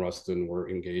 King and Rustin were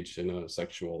engaged in a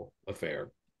sexual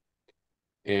affair.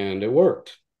 And it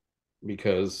worked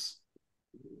because,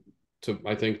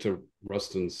 I think to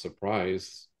Rustin's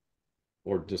surprise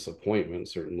or disappointment,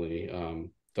 certainly,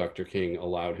 Dr. King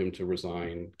allowed him to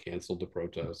resign, canceled the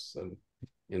protests, and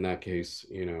in that case,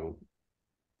 it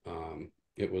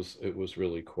was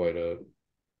really quite a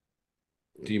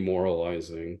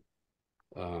demoralizing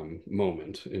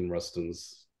moment in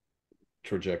Rustin's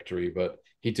trajectory. But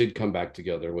he did come back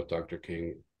together with Dr.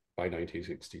 King by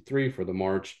 1963 for the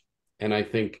march, and I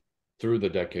think through the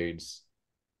decades,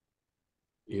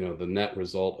 the net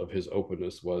result of his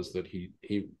openness was that he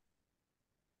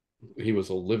was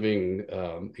a living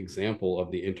example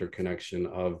of the interconnection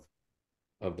of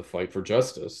the fight for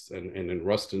justice, and in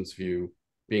Rustin's view,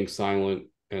 being silent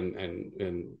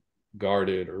and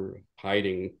guarded or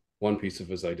hiding one piece of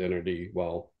his identity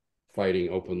while fighting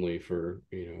openly for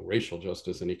racial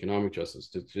justice and economic justice,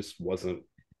 it just wasn't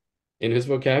in his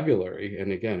vocabulary.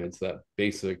 And again, it's that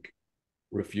basic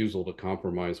refusal to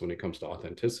compromise when it comes to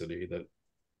authenticity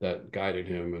that guided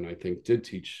him, and I think did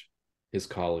teach his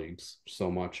colleagues so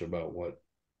much about what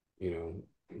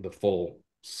the full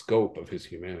scope of his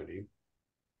humanity.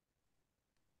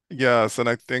 Yes, and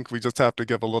I think we just have to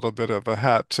give a little bit of a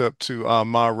hat tip to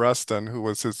Ma Rustin, who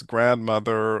was his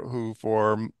grandmother, who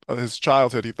for his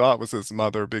childhood he thought was his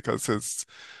mother because his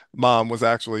mom was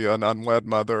actually an unwed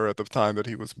mother at the time that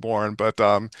he was born. But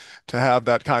to have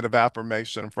that kind of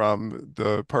affirmation from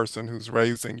the person who's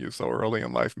raising you so early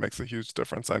in life makes a huge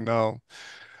difference, I know.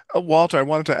 Walter, I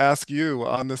wanted to ask you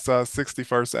on this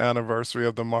 61st anniversary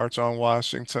of the March on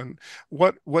Washington,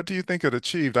 what do you think it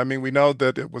achieved? I mean, we know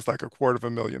that it was like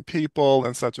 250,000 people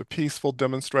and such a peaceful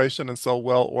demonstration and so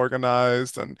well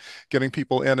organized and getting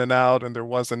people in and out, and there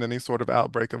wasn't any sort of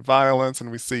outbreak of violence.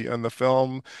 And we see in the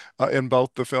film, in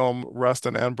both the film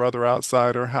Rustin and Brother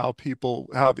Outsider, how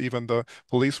even the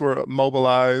police were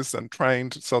mobilized and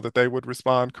trained so that they would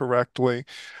respond correctly.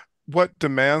 What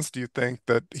demands do you think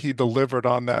that he delivered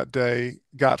on that day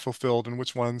got fulfilled and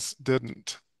which ones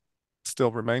didn't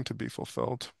still remain to be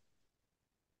fulfilled?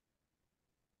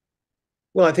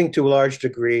 Well, I think to a large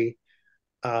degree,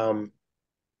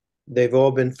 they've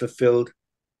all been fulfilled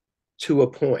to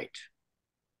a point,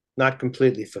 not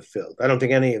completely fulfilled. I don't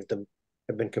think any of them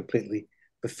have been completely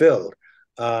fulfilled.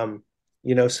 Some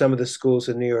of the schools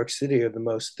in New York City are the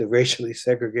most racially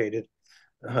segregated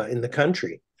in the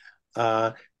country.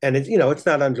 And it's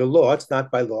not under law. It's not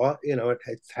by law.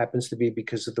 It happens to be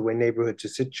because of the way neighborhoods are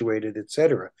situated, et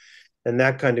cetera. And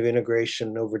that kind of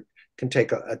integration can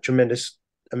take a tremendous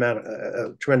amount,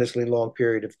 a tremendously long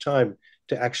period of time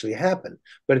to actually happen.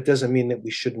 But it doesn't mean that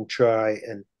we shouldn't try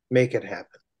and make it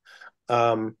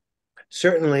happen.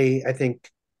 Certainly, I think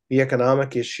the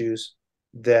economic issues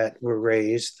that were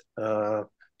raised,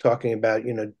 talking about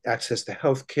access to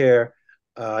health care,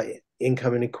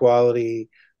 income inequality,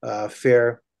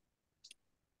 fair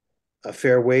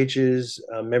wages,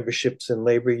 memberships in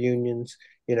labor unions,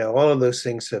 all of those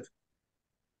things have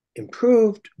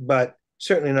improved, but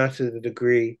certainly not to the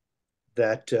degree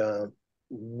that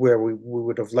where we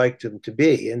would have liked them to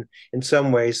be. And in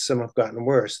some ways, some have gotten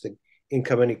worse. The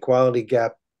income inequality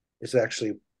gap is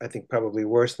actually, I think, probably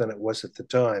worse than it was at the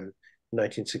time, in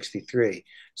 1963.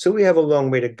 So we have a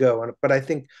long way to go. But I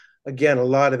think, again, a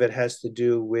lot of it has to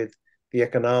do with the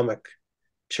economic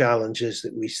challenges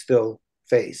that we still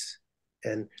face,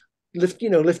 and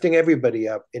lifting everybody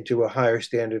up into a higher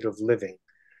standard of living.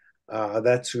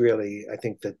 That's really, I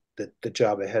think, the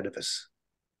job ahead of us.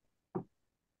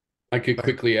 I could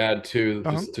quickly add too,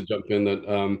 just to jump in,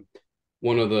 that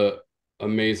one of the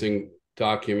amazing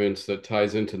documents that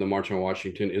ties into the March on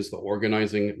Washington is the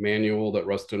organizing manual that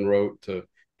Rustin wrote to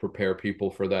prepare people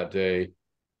for that day.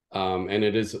 And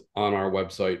it is on our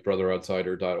website,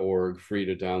 brotheroutsider.org, free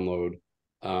to download.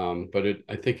 But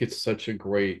I think it's such a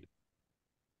great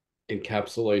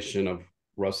encapsulation of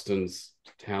Rustin's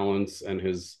talents and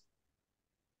his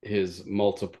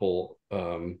multiple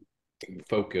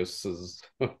foci,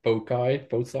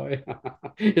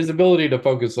 his ability to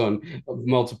focus on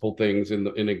multiple things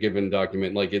in a given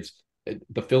document. Like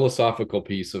the philosophical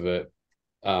piece of it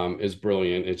is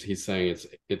brilliant. He's saying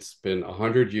it's been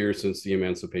 100 years since the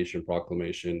Emancipation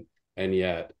Proclamation, and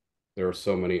yet there are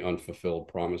so many unfulfilled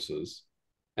promises.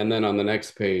 And then on the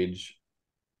next page,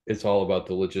 it's all about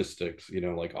the logistics.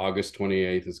 Like August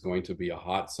 28th is going to be a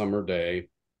hot summer day,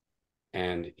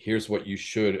 and here's what you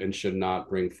should and should not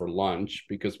bring for lunch,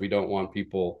 because we don't want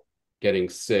people getting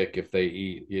sick if they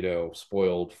eat,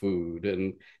 spoiled food.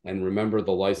 And remember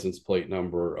the license plate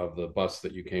number of the bus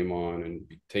that you came on, and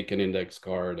take an index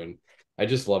card. And I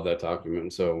just love that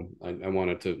document. So I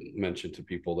wanted to mention to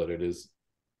people that it is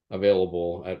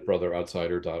available at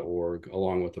brotheroutsider.org,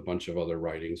 along with a bunch of other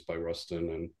writings by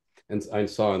Rustin. And I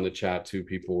saw in the chat too,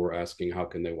 people were asking how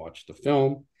can they watch the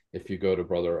film. If you go to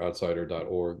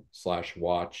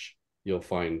brotheroutsider.org/watch, you'll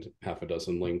find half a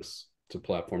dozen links to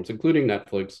platforms, including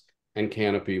Netflix and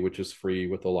Canopy, which is free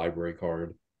with a library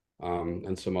card,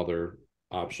 and some other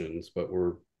options. But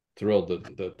we're thrilled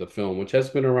that the film, which has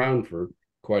been around for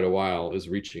quite a while, is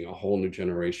reaching a whole new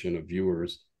generation of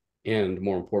viewers. And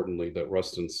more importantly, that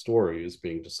Rustin's story is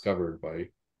being discovered by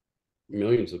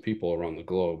millions of people around the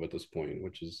globe at this point,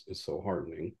 which is so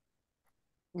heartening.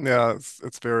 Yeah,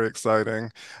 it's very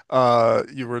exciting.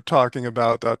 You were talking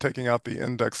about taking out the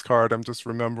index card. I'm just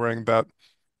remembering that,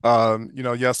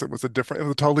 yes, it was a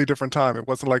totally different time. It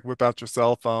wasn't like whip out your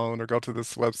cell phone or go to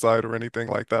this website or anything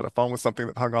like that. A phone was something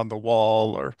that hung on the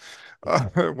wall, or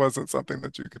it wasn't something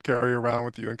that you could carry around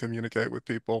with you and communicate with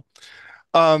people.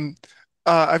 Um,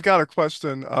 I've got a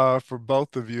question for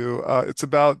both of you. It's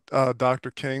about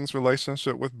Dr. King's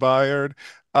relationship with Bayard,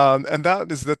 and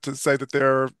that is that to say that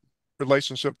their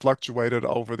relationship fluctuated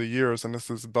over the years, and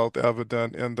this is both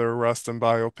evident in the Rustin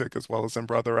biopic as well as in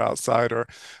Brother Outsider.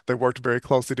 They worked very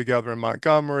closely together in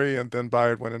Montgomery, and then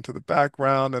Bayard went into the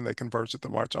background, and they converged at the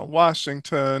March on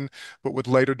Washington, but would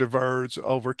later diverge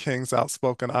over King's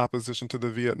outspoken opposition to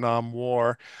the Vietnam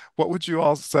War. What would you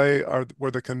all say were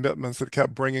the commitments that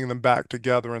kept bringing them back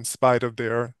together in spite of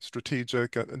their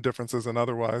strategic differences and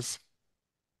otherwise?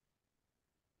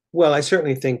 Well, I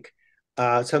certainly think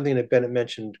something that Bennett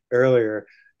mentioned earlier,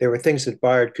 there were things that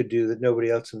Bayard could do that nobody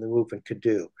else in the movement could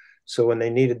do. So when they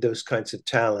needed those kinds of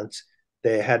talents,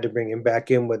 they had to bring him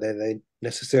back in, whether they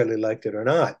necessarily liked it or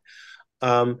not.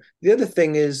 The other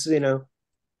thing is,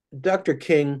 Dr.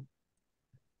 King,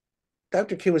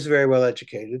 Dr. King was very well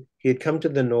educated. He had come to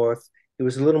the North. He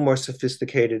was a little more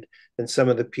sophisticated than some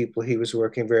of the people he was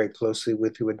working very closely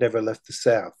with who had never left the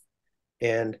South.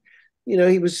 And,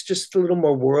 he was just a little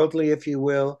more worldly, if you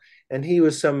will. And he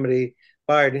was somebody,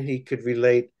 Bayard, and he could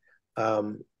relate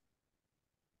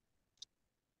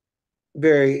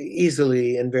very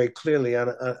easily and very clearly on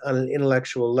an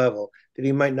intellectual level that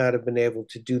he might not have been able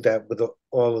to do that with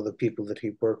all of the people that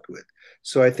he worked with.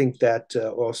 So I think that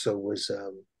also was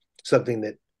something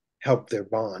that helped their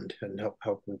bond and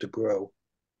helped them to grow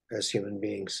as human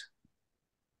beings.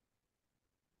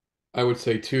 I would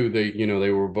say too,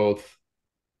 they were both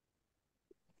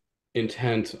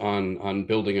intent on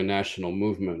building a national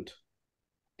movement,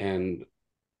 and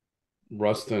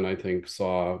Rustin, I think,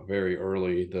 saw very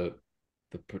early the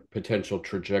potential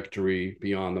trajectory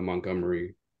beyond the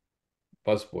Montgomery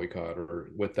bus boycott,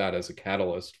 or with that as a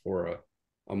catalyst for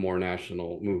a more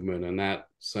national movement, and that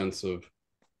sense of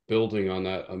building on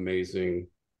that amazing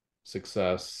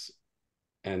success,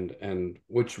 and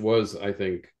which was, I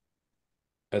think,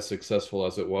 as successful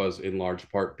as it was in large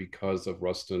part because of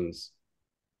Rustin's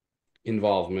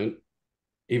involvement,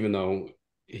 even though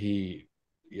he,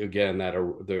 again,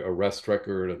 the arrest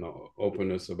record and the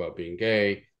openness about being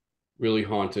gay really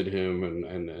haunted him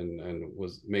and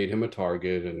was made him a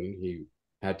target, and he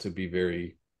had to be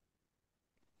very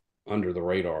under the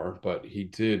radar. But he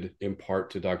did impart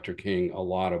to Dr. King a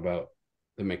lot about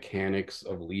the mechanics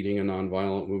of leading a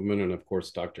nonviolent movement. And of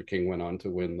course, Dr. King went on to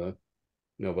win the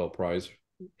Nobel Prize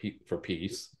for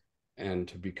Peace and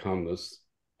to become this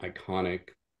iconic,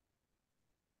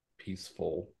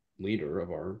 peaceful leader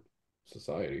of our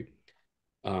society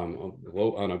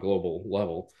on a global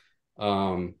level.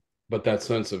 But that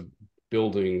sense of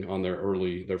building on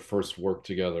their first work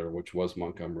together, which was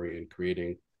Montgomery, and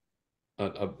creating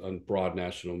a broad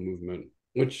national movement,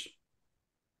 which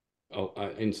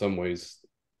in some ways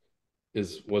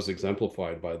was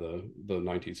exemplified by the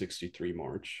 1963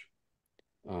 march.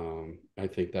 I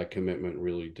think that commitment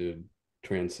really did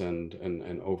transcend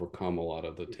and overcome a lot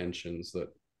of the tensions that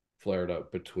flared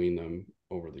up between them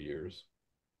over the years.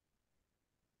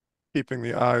 Keeping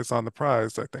the eyes on the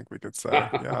prize, I think we could say.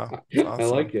 Yeah, it's I awesome.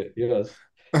 like it. Yes.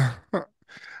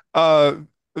 Uh,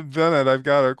 Bennett, I've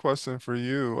got a question for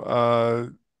you.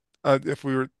 If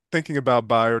we were thinking about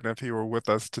Bayard and if he were with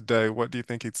us today, what do you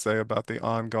think he'd say about the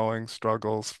ongoing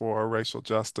struggles for racial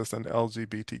justice and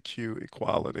LGBTQ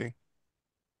equality?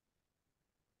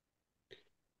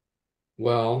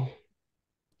 Well,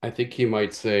 I think he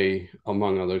might say,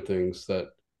 among other things, that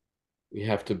we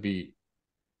have to be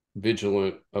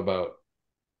vigilant about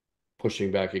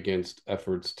pushing back against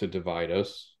efforts to divide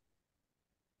us.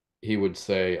 He would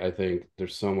say, I think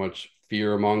there's so much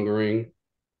fear mongering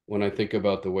when I think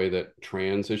about the way that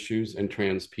trans issues and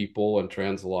trans people and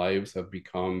trans lives have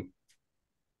become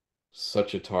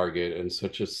such a target and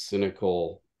such a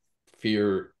cynical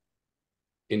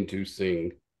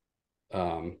fear-inducing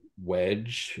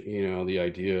wedge, the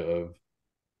idea of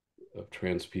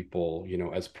trans people,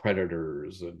 as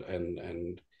predators,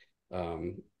 and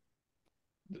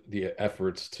the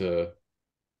efforts to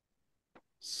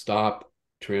stop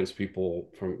trans people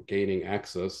from gaining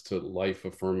access to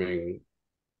life-affirming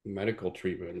medical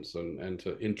treatments, and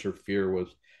to interfere with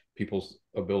people's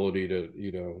ability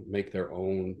to make their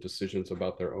own decisions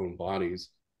about their own bodies.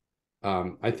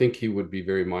 I think he would be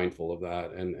very mindful of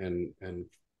that, and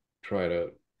try to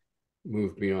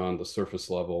move beyond the surface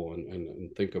level,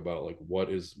 and think about like what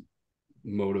is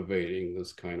motivating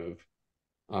this kind of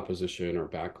opposition or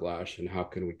backlash, and how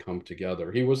can we come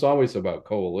together. He was always about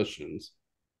coalitions,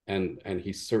 and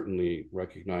he certainly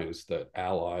recognized that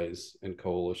allies and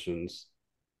coalitions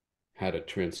had a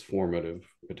transformative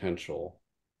potential.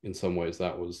 In some ways,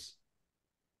 that was,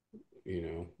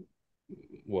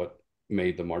 what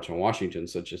made the March on Washington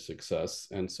such a success,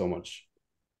 and so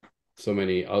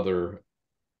many other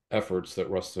efforts that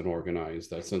Rustin organized,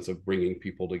 that sense of bringing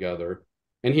people together.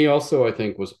 And he also, I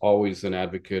think, was always an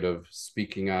advocate of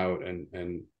speaking out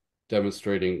and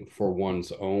demonstrating for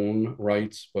one's own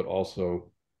rights, but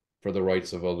also for the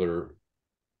rights of other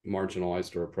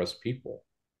marginalized or oppressed people.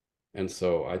 And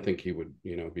so I think he would,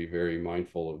 be very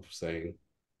mindful of saying,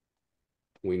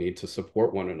 we need to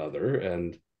support one another.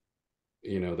 And,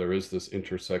 there is this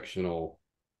intersectional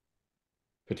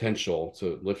potential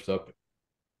to lift up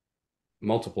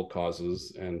multiple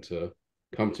causes and to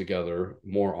come together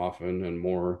more often and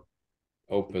more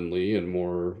openly and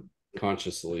more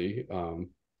consciously,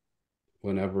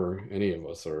 whenever any of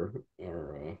us are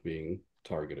being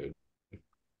targeted.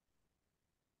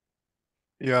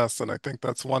 Yes, and I think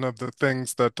that's one of the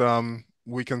things that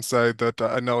we can say that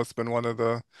I know it's been one of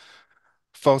the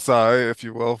foci, if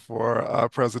you will, for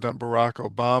President Barack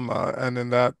Obama. And in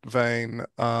that vein,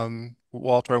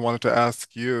 Walter, I wanted to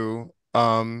ask you,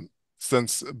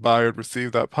 since Bayard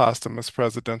received that posthumous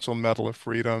Presidential Medal of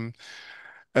Freedom,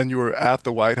 and you were at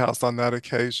the White House on that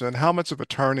occasion, how much of a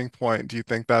turning point do you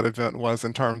think that event was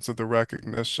in terms of the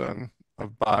recognition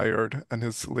of Bayard and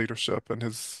his leadership and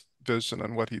his vision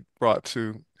and what he brought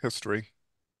to history?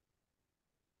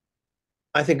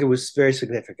 I think it was very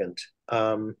significant.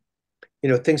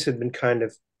 Things had been kind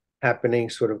of happening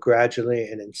sort of gradually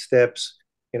and in steps.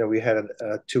 We had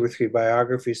 2 or 3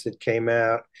 biographies that came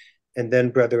out, and then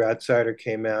Brother Outsider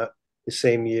came out the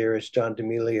same year as John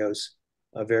D'Amelio's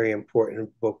a very important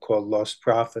book called Lost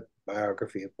Prophet,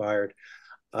 biography of Bayard.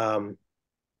 And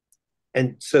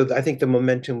so I think the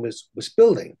momentum was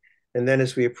building. And then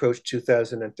as we approached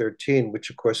 2013, which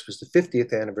of course was the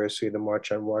 50th anniversary of the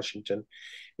March on Washington,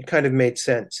 it kind of made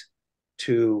sense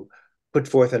to put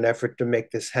forth an effort to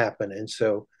make this happen. And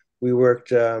so we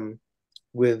worked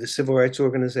with the civil rights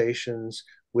organizations,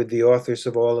 with the authors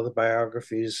of all of the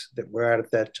biographies that were out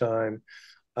at that time.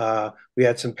 We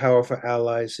had some powerful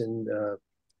allies in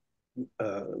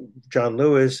John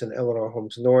Lewis and Eleanor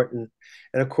Holmes Norton.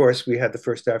 And of course, we had the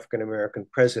first African-American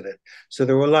president. So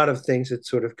there were a lot of things that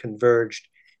sort of converged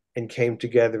and came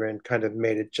together and kind of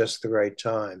made it just the right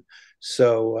time.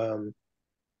 So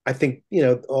I think,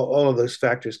 all of those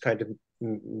factors kind of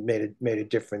made a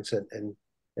difference and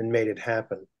made it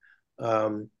happen.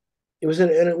 It was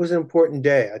an important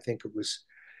day. I think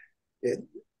it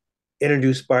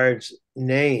introduced Bayard's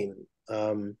name,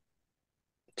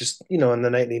 just on the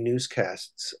nightly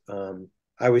newscasts.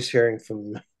 I was hearing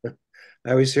from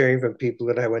people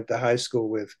that I went to high school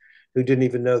with who didn't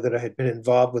even know that I had been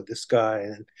involved with this guy,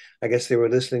 and I guess they were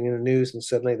listening to the news and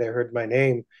suddenly they heard my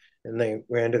name and they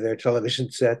ran to their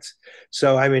television sets.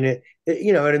 So I mean, it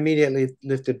immediately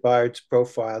lifted Bayard's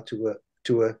profile to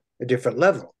a different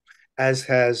level, as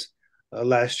has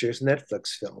last year's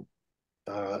Netflix film.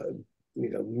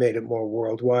 Made it more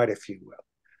worldwide, if you will.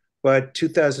 But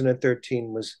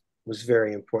 2013 was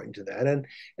very important to that, and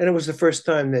it was the first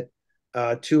time that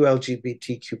 2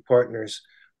 LGBTQ partners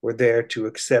were there to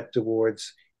accept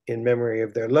awards in memory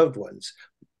of their loved ones.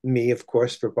 Me, of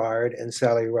course, for Bayard, and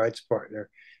Sally Ride's partner,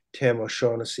 Tam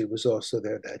O'Shaughnessy, was also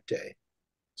there that day.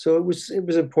 So it was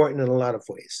important in a lot of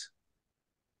ways.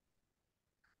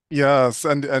 Yes,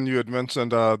 and you had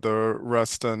mentioned the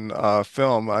Rustin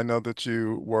film. I know that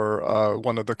you were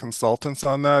one of the consultants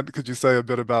on that. Could you say a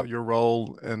bit about your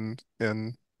role in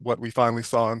what we finally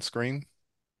saw on screen?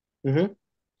 Mm-hmm.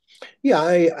 Yeah,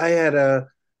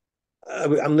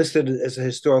 I'm listed as a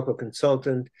historical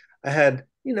consultant. I had,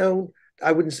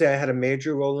 I wouldn't say I had a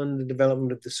major role in the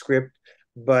development of the script,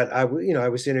 but I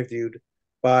was interviewed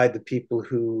by the people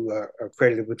who are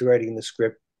credited with writing the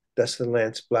script, Dustin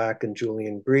Lance Black and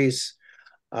Julian Brees.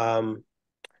 And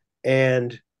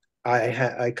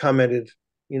I commented,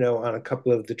 on a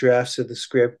couple of the drafts of the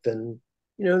script, and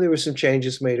there were some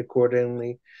changes made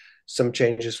accordingly. Some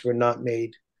changes were not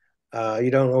made. You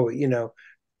don't know,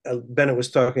 Bennett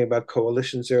was talking about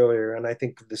coalitions earlier, and I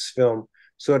think of this film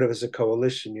sort of as a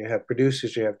coalition. You have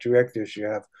producers, you have directors, you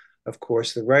have, of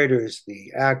course, the writers,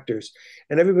 the actors,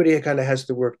 and everybody kind of has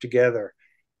to work together.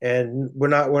 And we're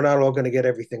not all going to get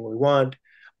everything we want,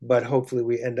 but hopefully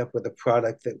we end up with a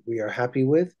product that we are happy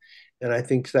with. And I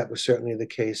think that was certainly the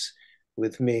case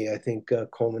with me. I think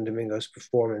Coleman Domingo's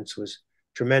performance was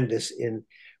tremendous in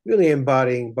really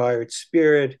embodying Bayard's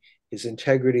spirit, his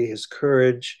integrity, his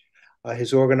courage,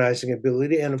 his organizing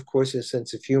ability, and of course his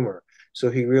sense of humor. So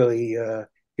he really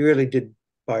did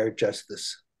Bayard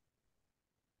justice.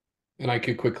 And I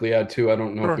could quickly add too, I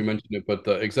don't know if we Sure. mentioned it, but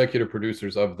the executive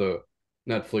producers of the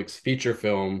Netflix feature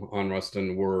film on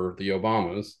Rustin were the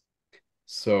Obamas.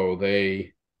 So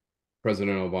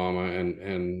President Obama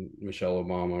and Michelle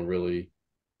Obama really,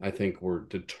 I think, were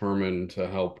determined to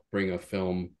help bring a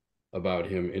film about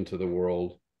him into the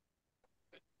world,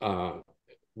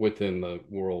 within the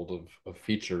world of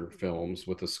feature films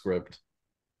with a script.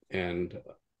 And,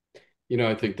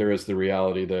 I think there is the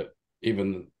reality that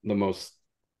even the most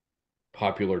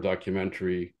popular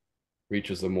documentary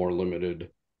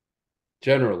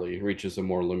generally reaches a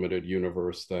more limited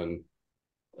universe than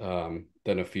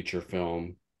a feature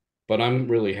film. But I'm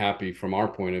really happy from our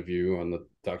point of view on the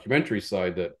documentary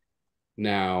side that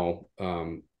now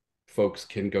folks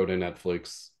can go to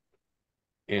Netflix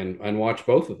and watch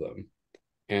both of them.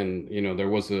 And there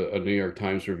was a New York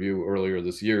Times review earlier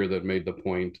this year that made the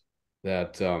point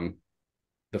that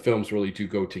the films really do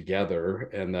go together,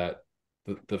 and that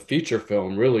the feature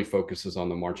film really focuses on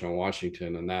the March on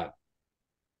Washington and that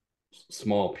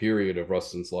small period of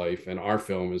Rustin's life, and our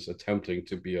film is attempting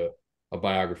to be a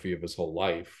biography of his whole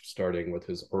life, starting with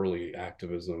his early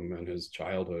activism and his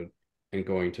childhood and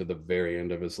going to the very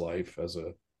end of his life as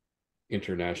a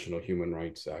international human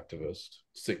rights activist,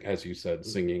 as you said,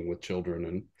 singing with children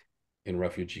and in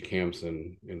refugee camps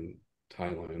in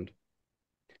Thailand.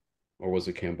 Or was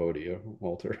it Cambodia,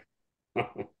 Walter?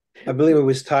 I believe it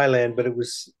was Thailand, but it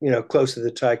was, close to the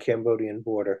Thai-Cambodian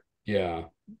border. Yeah.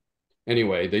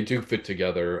 Anyway, they do fit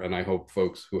together, and I hope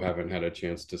folks who haven't had a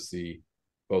chance to see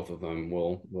both of them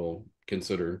will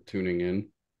consider tuning in.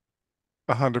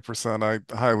 100%.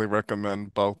 I highly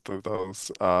recommend both of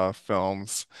those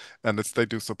films, and they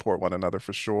do support one another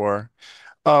for sure.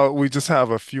 We just have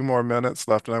a few more minutes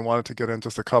left, and I wanted to get in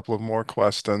just a couple of more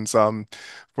questions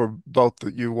for both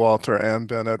you, Walter, and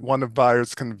Bennett. One of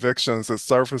Bayard's convictions that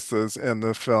surfaces in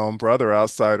the film Brother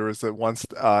Outsider is that once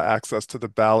access to the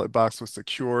ballot box was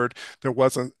secured, there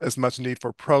wasn't as much need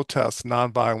for protests,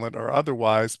 nonviolent or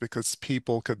otherwise, because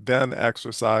people could then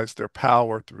exercise their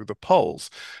power through the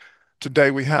polls.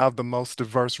 Today, we have the most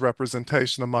diverse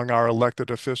representation among our elected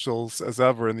officials as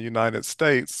ever in the United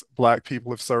States. Black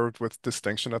people have served with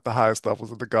distinction at the highest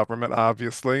levels of the government,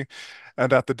 obviously.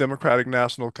 And at the Democratic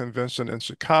National Convention in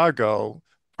Chicago,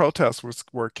 protests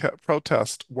were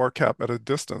kept at a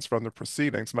distance from the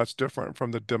proceedings, much different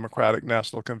from the Democratic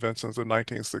National Conventions of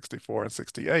 1964 and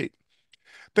 68.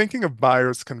 Thinking of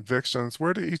Bayard's convictions,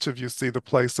 where do each of you see the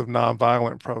place of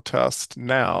nonviolent protest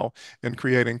now in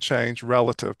creating change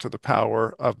relative to the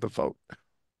power of the vote?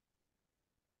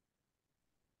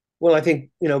 Well, I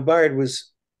think, Bayard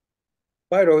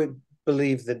always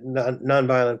believed that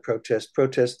nonviolent protest,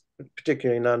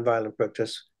 particularly nonviolent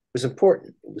protest, was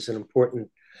important. It was an important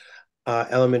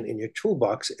element in your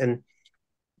toolbox, and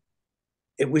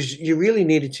you really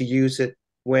needed to use it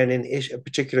when a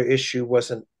particular issue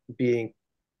wasn't being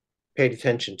paid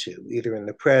attention to, either in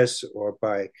the press or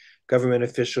by government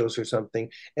officials or something.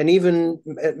 And even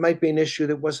it might be an issue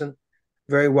that wasn't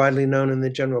very widely known in the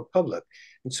general public.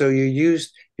 And so you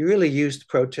really used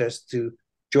protest to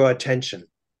draw attention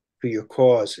to your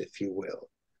cause, if you will.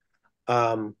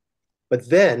 But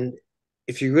then,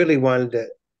 if you really wanted to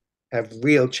have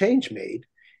real change made,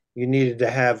 you needed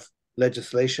to have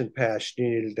legislation passed. You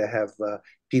needed to have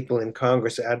people in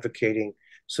Congress advocating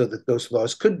so that those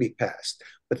laws could be passed.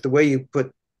 But the way you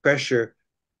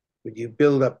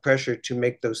build up pressure to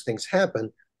make those things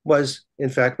happen was, in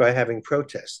fact, by having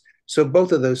protests. So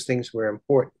both of those things were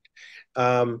important.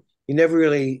 You never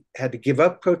really had to give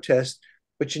up protest,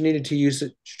 but you needed to use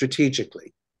it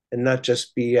strategically and not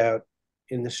just be out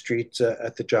in the streets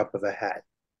at the drop of a hat.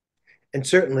 And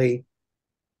certainly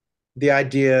the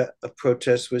idea of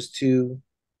protest was to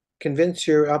convince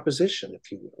your opposition, if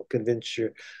you will,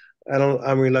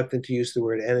 I'm reluctant to use the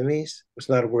word enemies. It's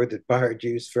not a word that Bayard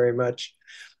used very much,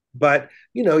 but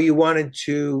you wanted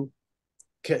to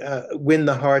win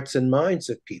the hearts and minds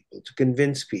of people, to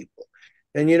convince people.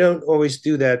 And you don't always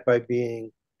do that by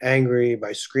being angry,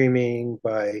 by screaming,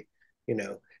 by,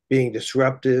 being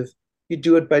disruptive. You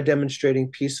do it by demonstrating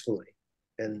peacefully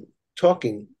and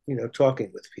talking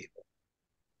with people.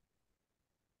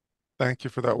 Thank you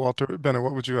for that, Walter. Bennett,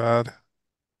 what would you add?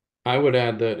 I would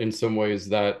add that in some ways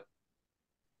that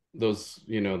those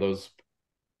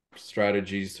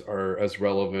strategies are as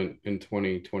relevant in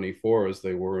 2024 as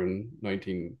they were in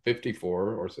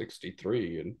 1954 or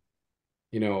 63. And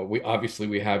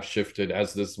we have shifted,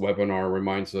 as this webinar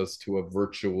reminds us, to a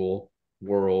virtual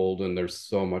world, and there's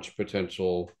so much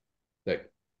potential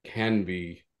that can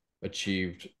be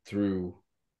achieved through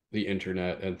the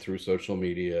internet and through social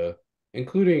media,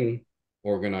 including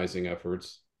organizing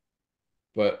efforts.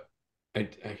 But I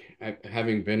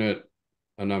having been at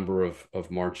a number of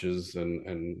marches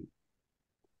and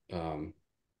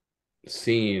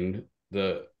seen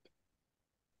the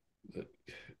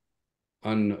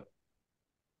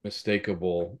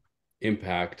unmistakable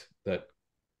impact that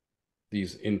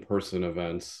these in-person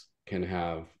events can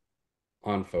have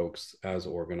on folks as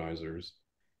organizers,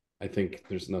 I think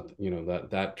there's nothing,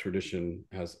 that tradition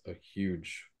has a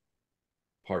huge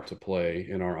part to play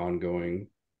in our ongoing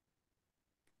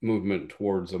movement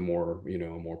towards a more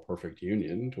perfect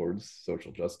union, towards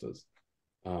social justice.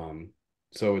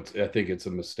 So I think it's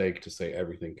a mistake to say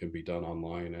everything can be done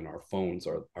online and our phones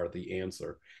are the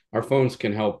answer. Our phones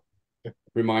can help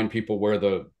remind people where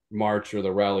the march or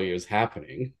the rally is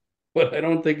happening, but I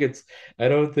don't think it's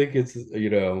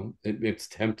it's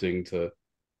tempting to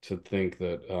think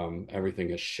that everything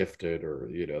has shifted, or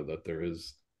that there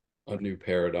is a new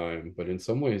paradigm. But in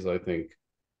some ways, I think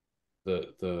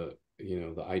the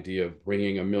idea of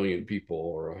bringing 1 million people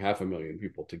or 500,000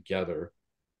 people together,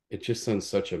 it just sends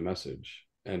such a message,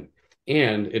 and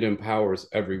it empowers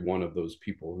every one of those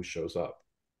people who shows up,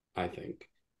 I think,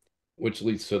 which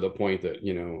leads to the point that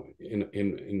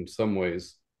in some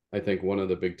ways, I think one of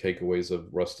the big takeaways of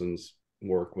Rustin's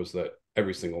work was that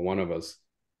every single one of us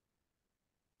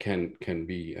can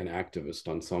be an activist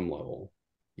on some level.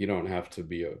 You don't have to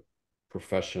be a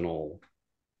professional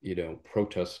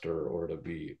protester or to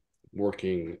be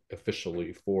working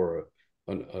officially for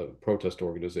a protest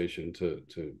organization to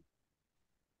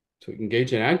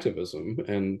engage in activism.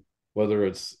 And whether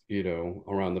it's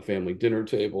around the family dinner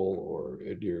table or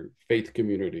in your faith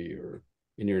community or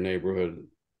in your neighborhood,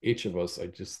 each of us, I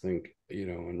just think,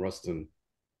 and Rustin,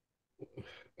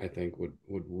 I think would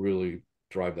really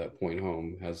drive that point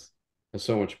home, has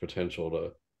so much potential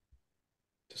to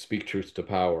speak truth to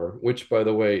power, which, by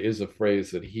the way, is a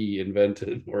phrase that he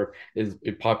invented or is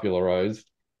popularized.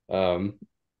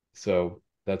 So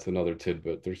that's another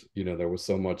tidbit. There's there was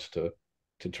so much to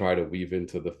try to weave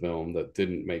into the film that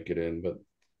didn't make it in, but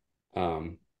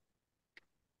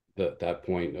that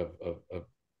point of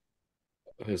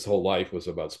his whole life was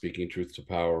about speaking truth to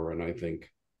power, and I think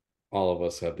all of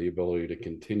us have the ability to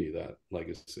continue that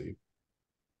legacy.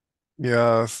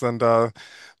 Yes, and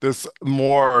there's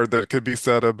more that could be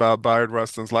said about Bayard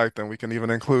Rustin's life than we can even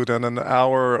include in an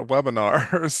hour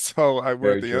webinar. So we're at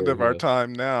Very the end true, of our yes.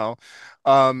 time now.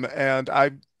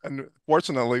 And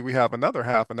fortunately, we have another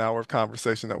half an hour of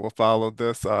conversation that will follow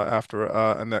this after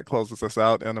Annette closes us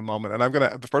out in a moment. And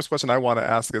the first question I want to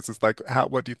ask is like,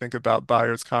 what do you think about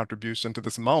Bayard's contribution to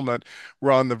this moment?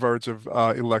 We're on the verge of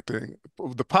electing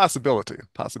the possibility.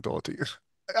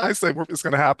 I say it's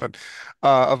going to happen,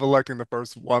 of electing the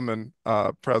first woman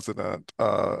president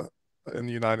in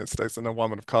the United States, and a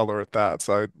woman of color at that.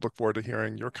 So I look forward to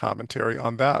hearing your commentary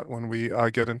on that when we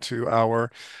get into our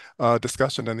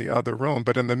discussion in the other room.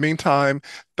 But in the meantime,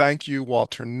 thank you,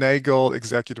 Walter Naegle,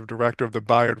 Executive Director of the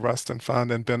Bayard Rustin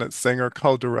Fund, and Bennett Singer,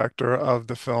 Co-Director of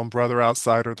the film Brother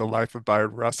Outsider, The Life of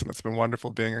Bayard Rustin. It's been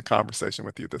wonderful being in conversation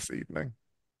with you this evening.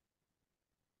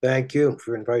 Thank you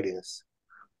for inviting us.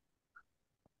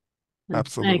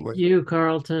 Absolutely. Thank you,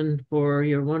 Carlton, for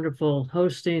your wonderful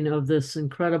hosting of this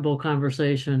incredible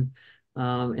conversation.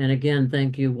 And again,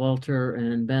 thank you, Walter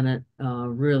and Bennett.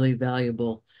 Really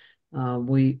valuable.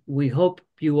 We hope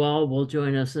you all will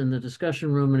join us in the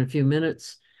discussion room in a few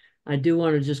minutes. I do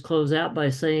want to just close out by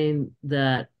saying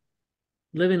that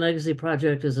Living Legacy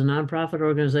Project is a nonprofit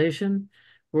organization.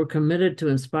 We're committed to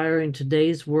inspiring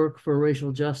today's work for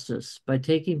racial justice by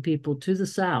taking people to the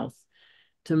South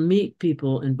to meet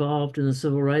people involved in the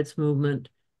civil rights movement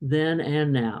then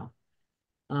and now.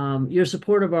 Your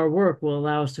support of our work will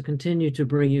allow us to continue to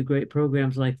bring you great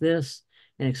programs like this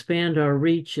and expand our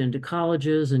reach into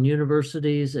colleges and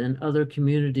universities and other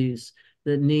communities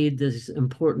that need these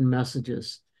important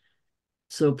messages.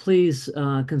 So please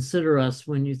consider us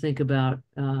when you think about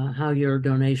how your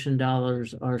donation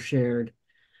dollars are shared.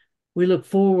 We look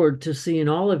forward to seeing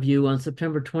all of you on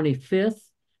September 25th,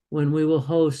 when we will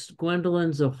host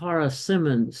Gwendolyn Zohara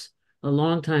Simmons, a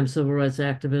longtime civil rights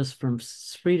activist from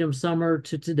Freedom Summer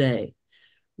to today.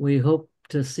 We hope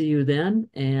to see you then,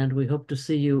 and we hope to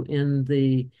see you in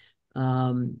the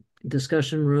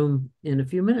discussion room in a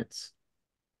few minutes.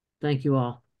 Thank you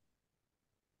all.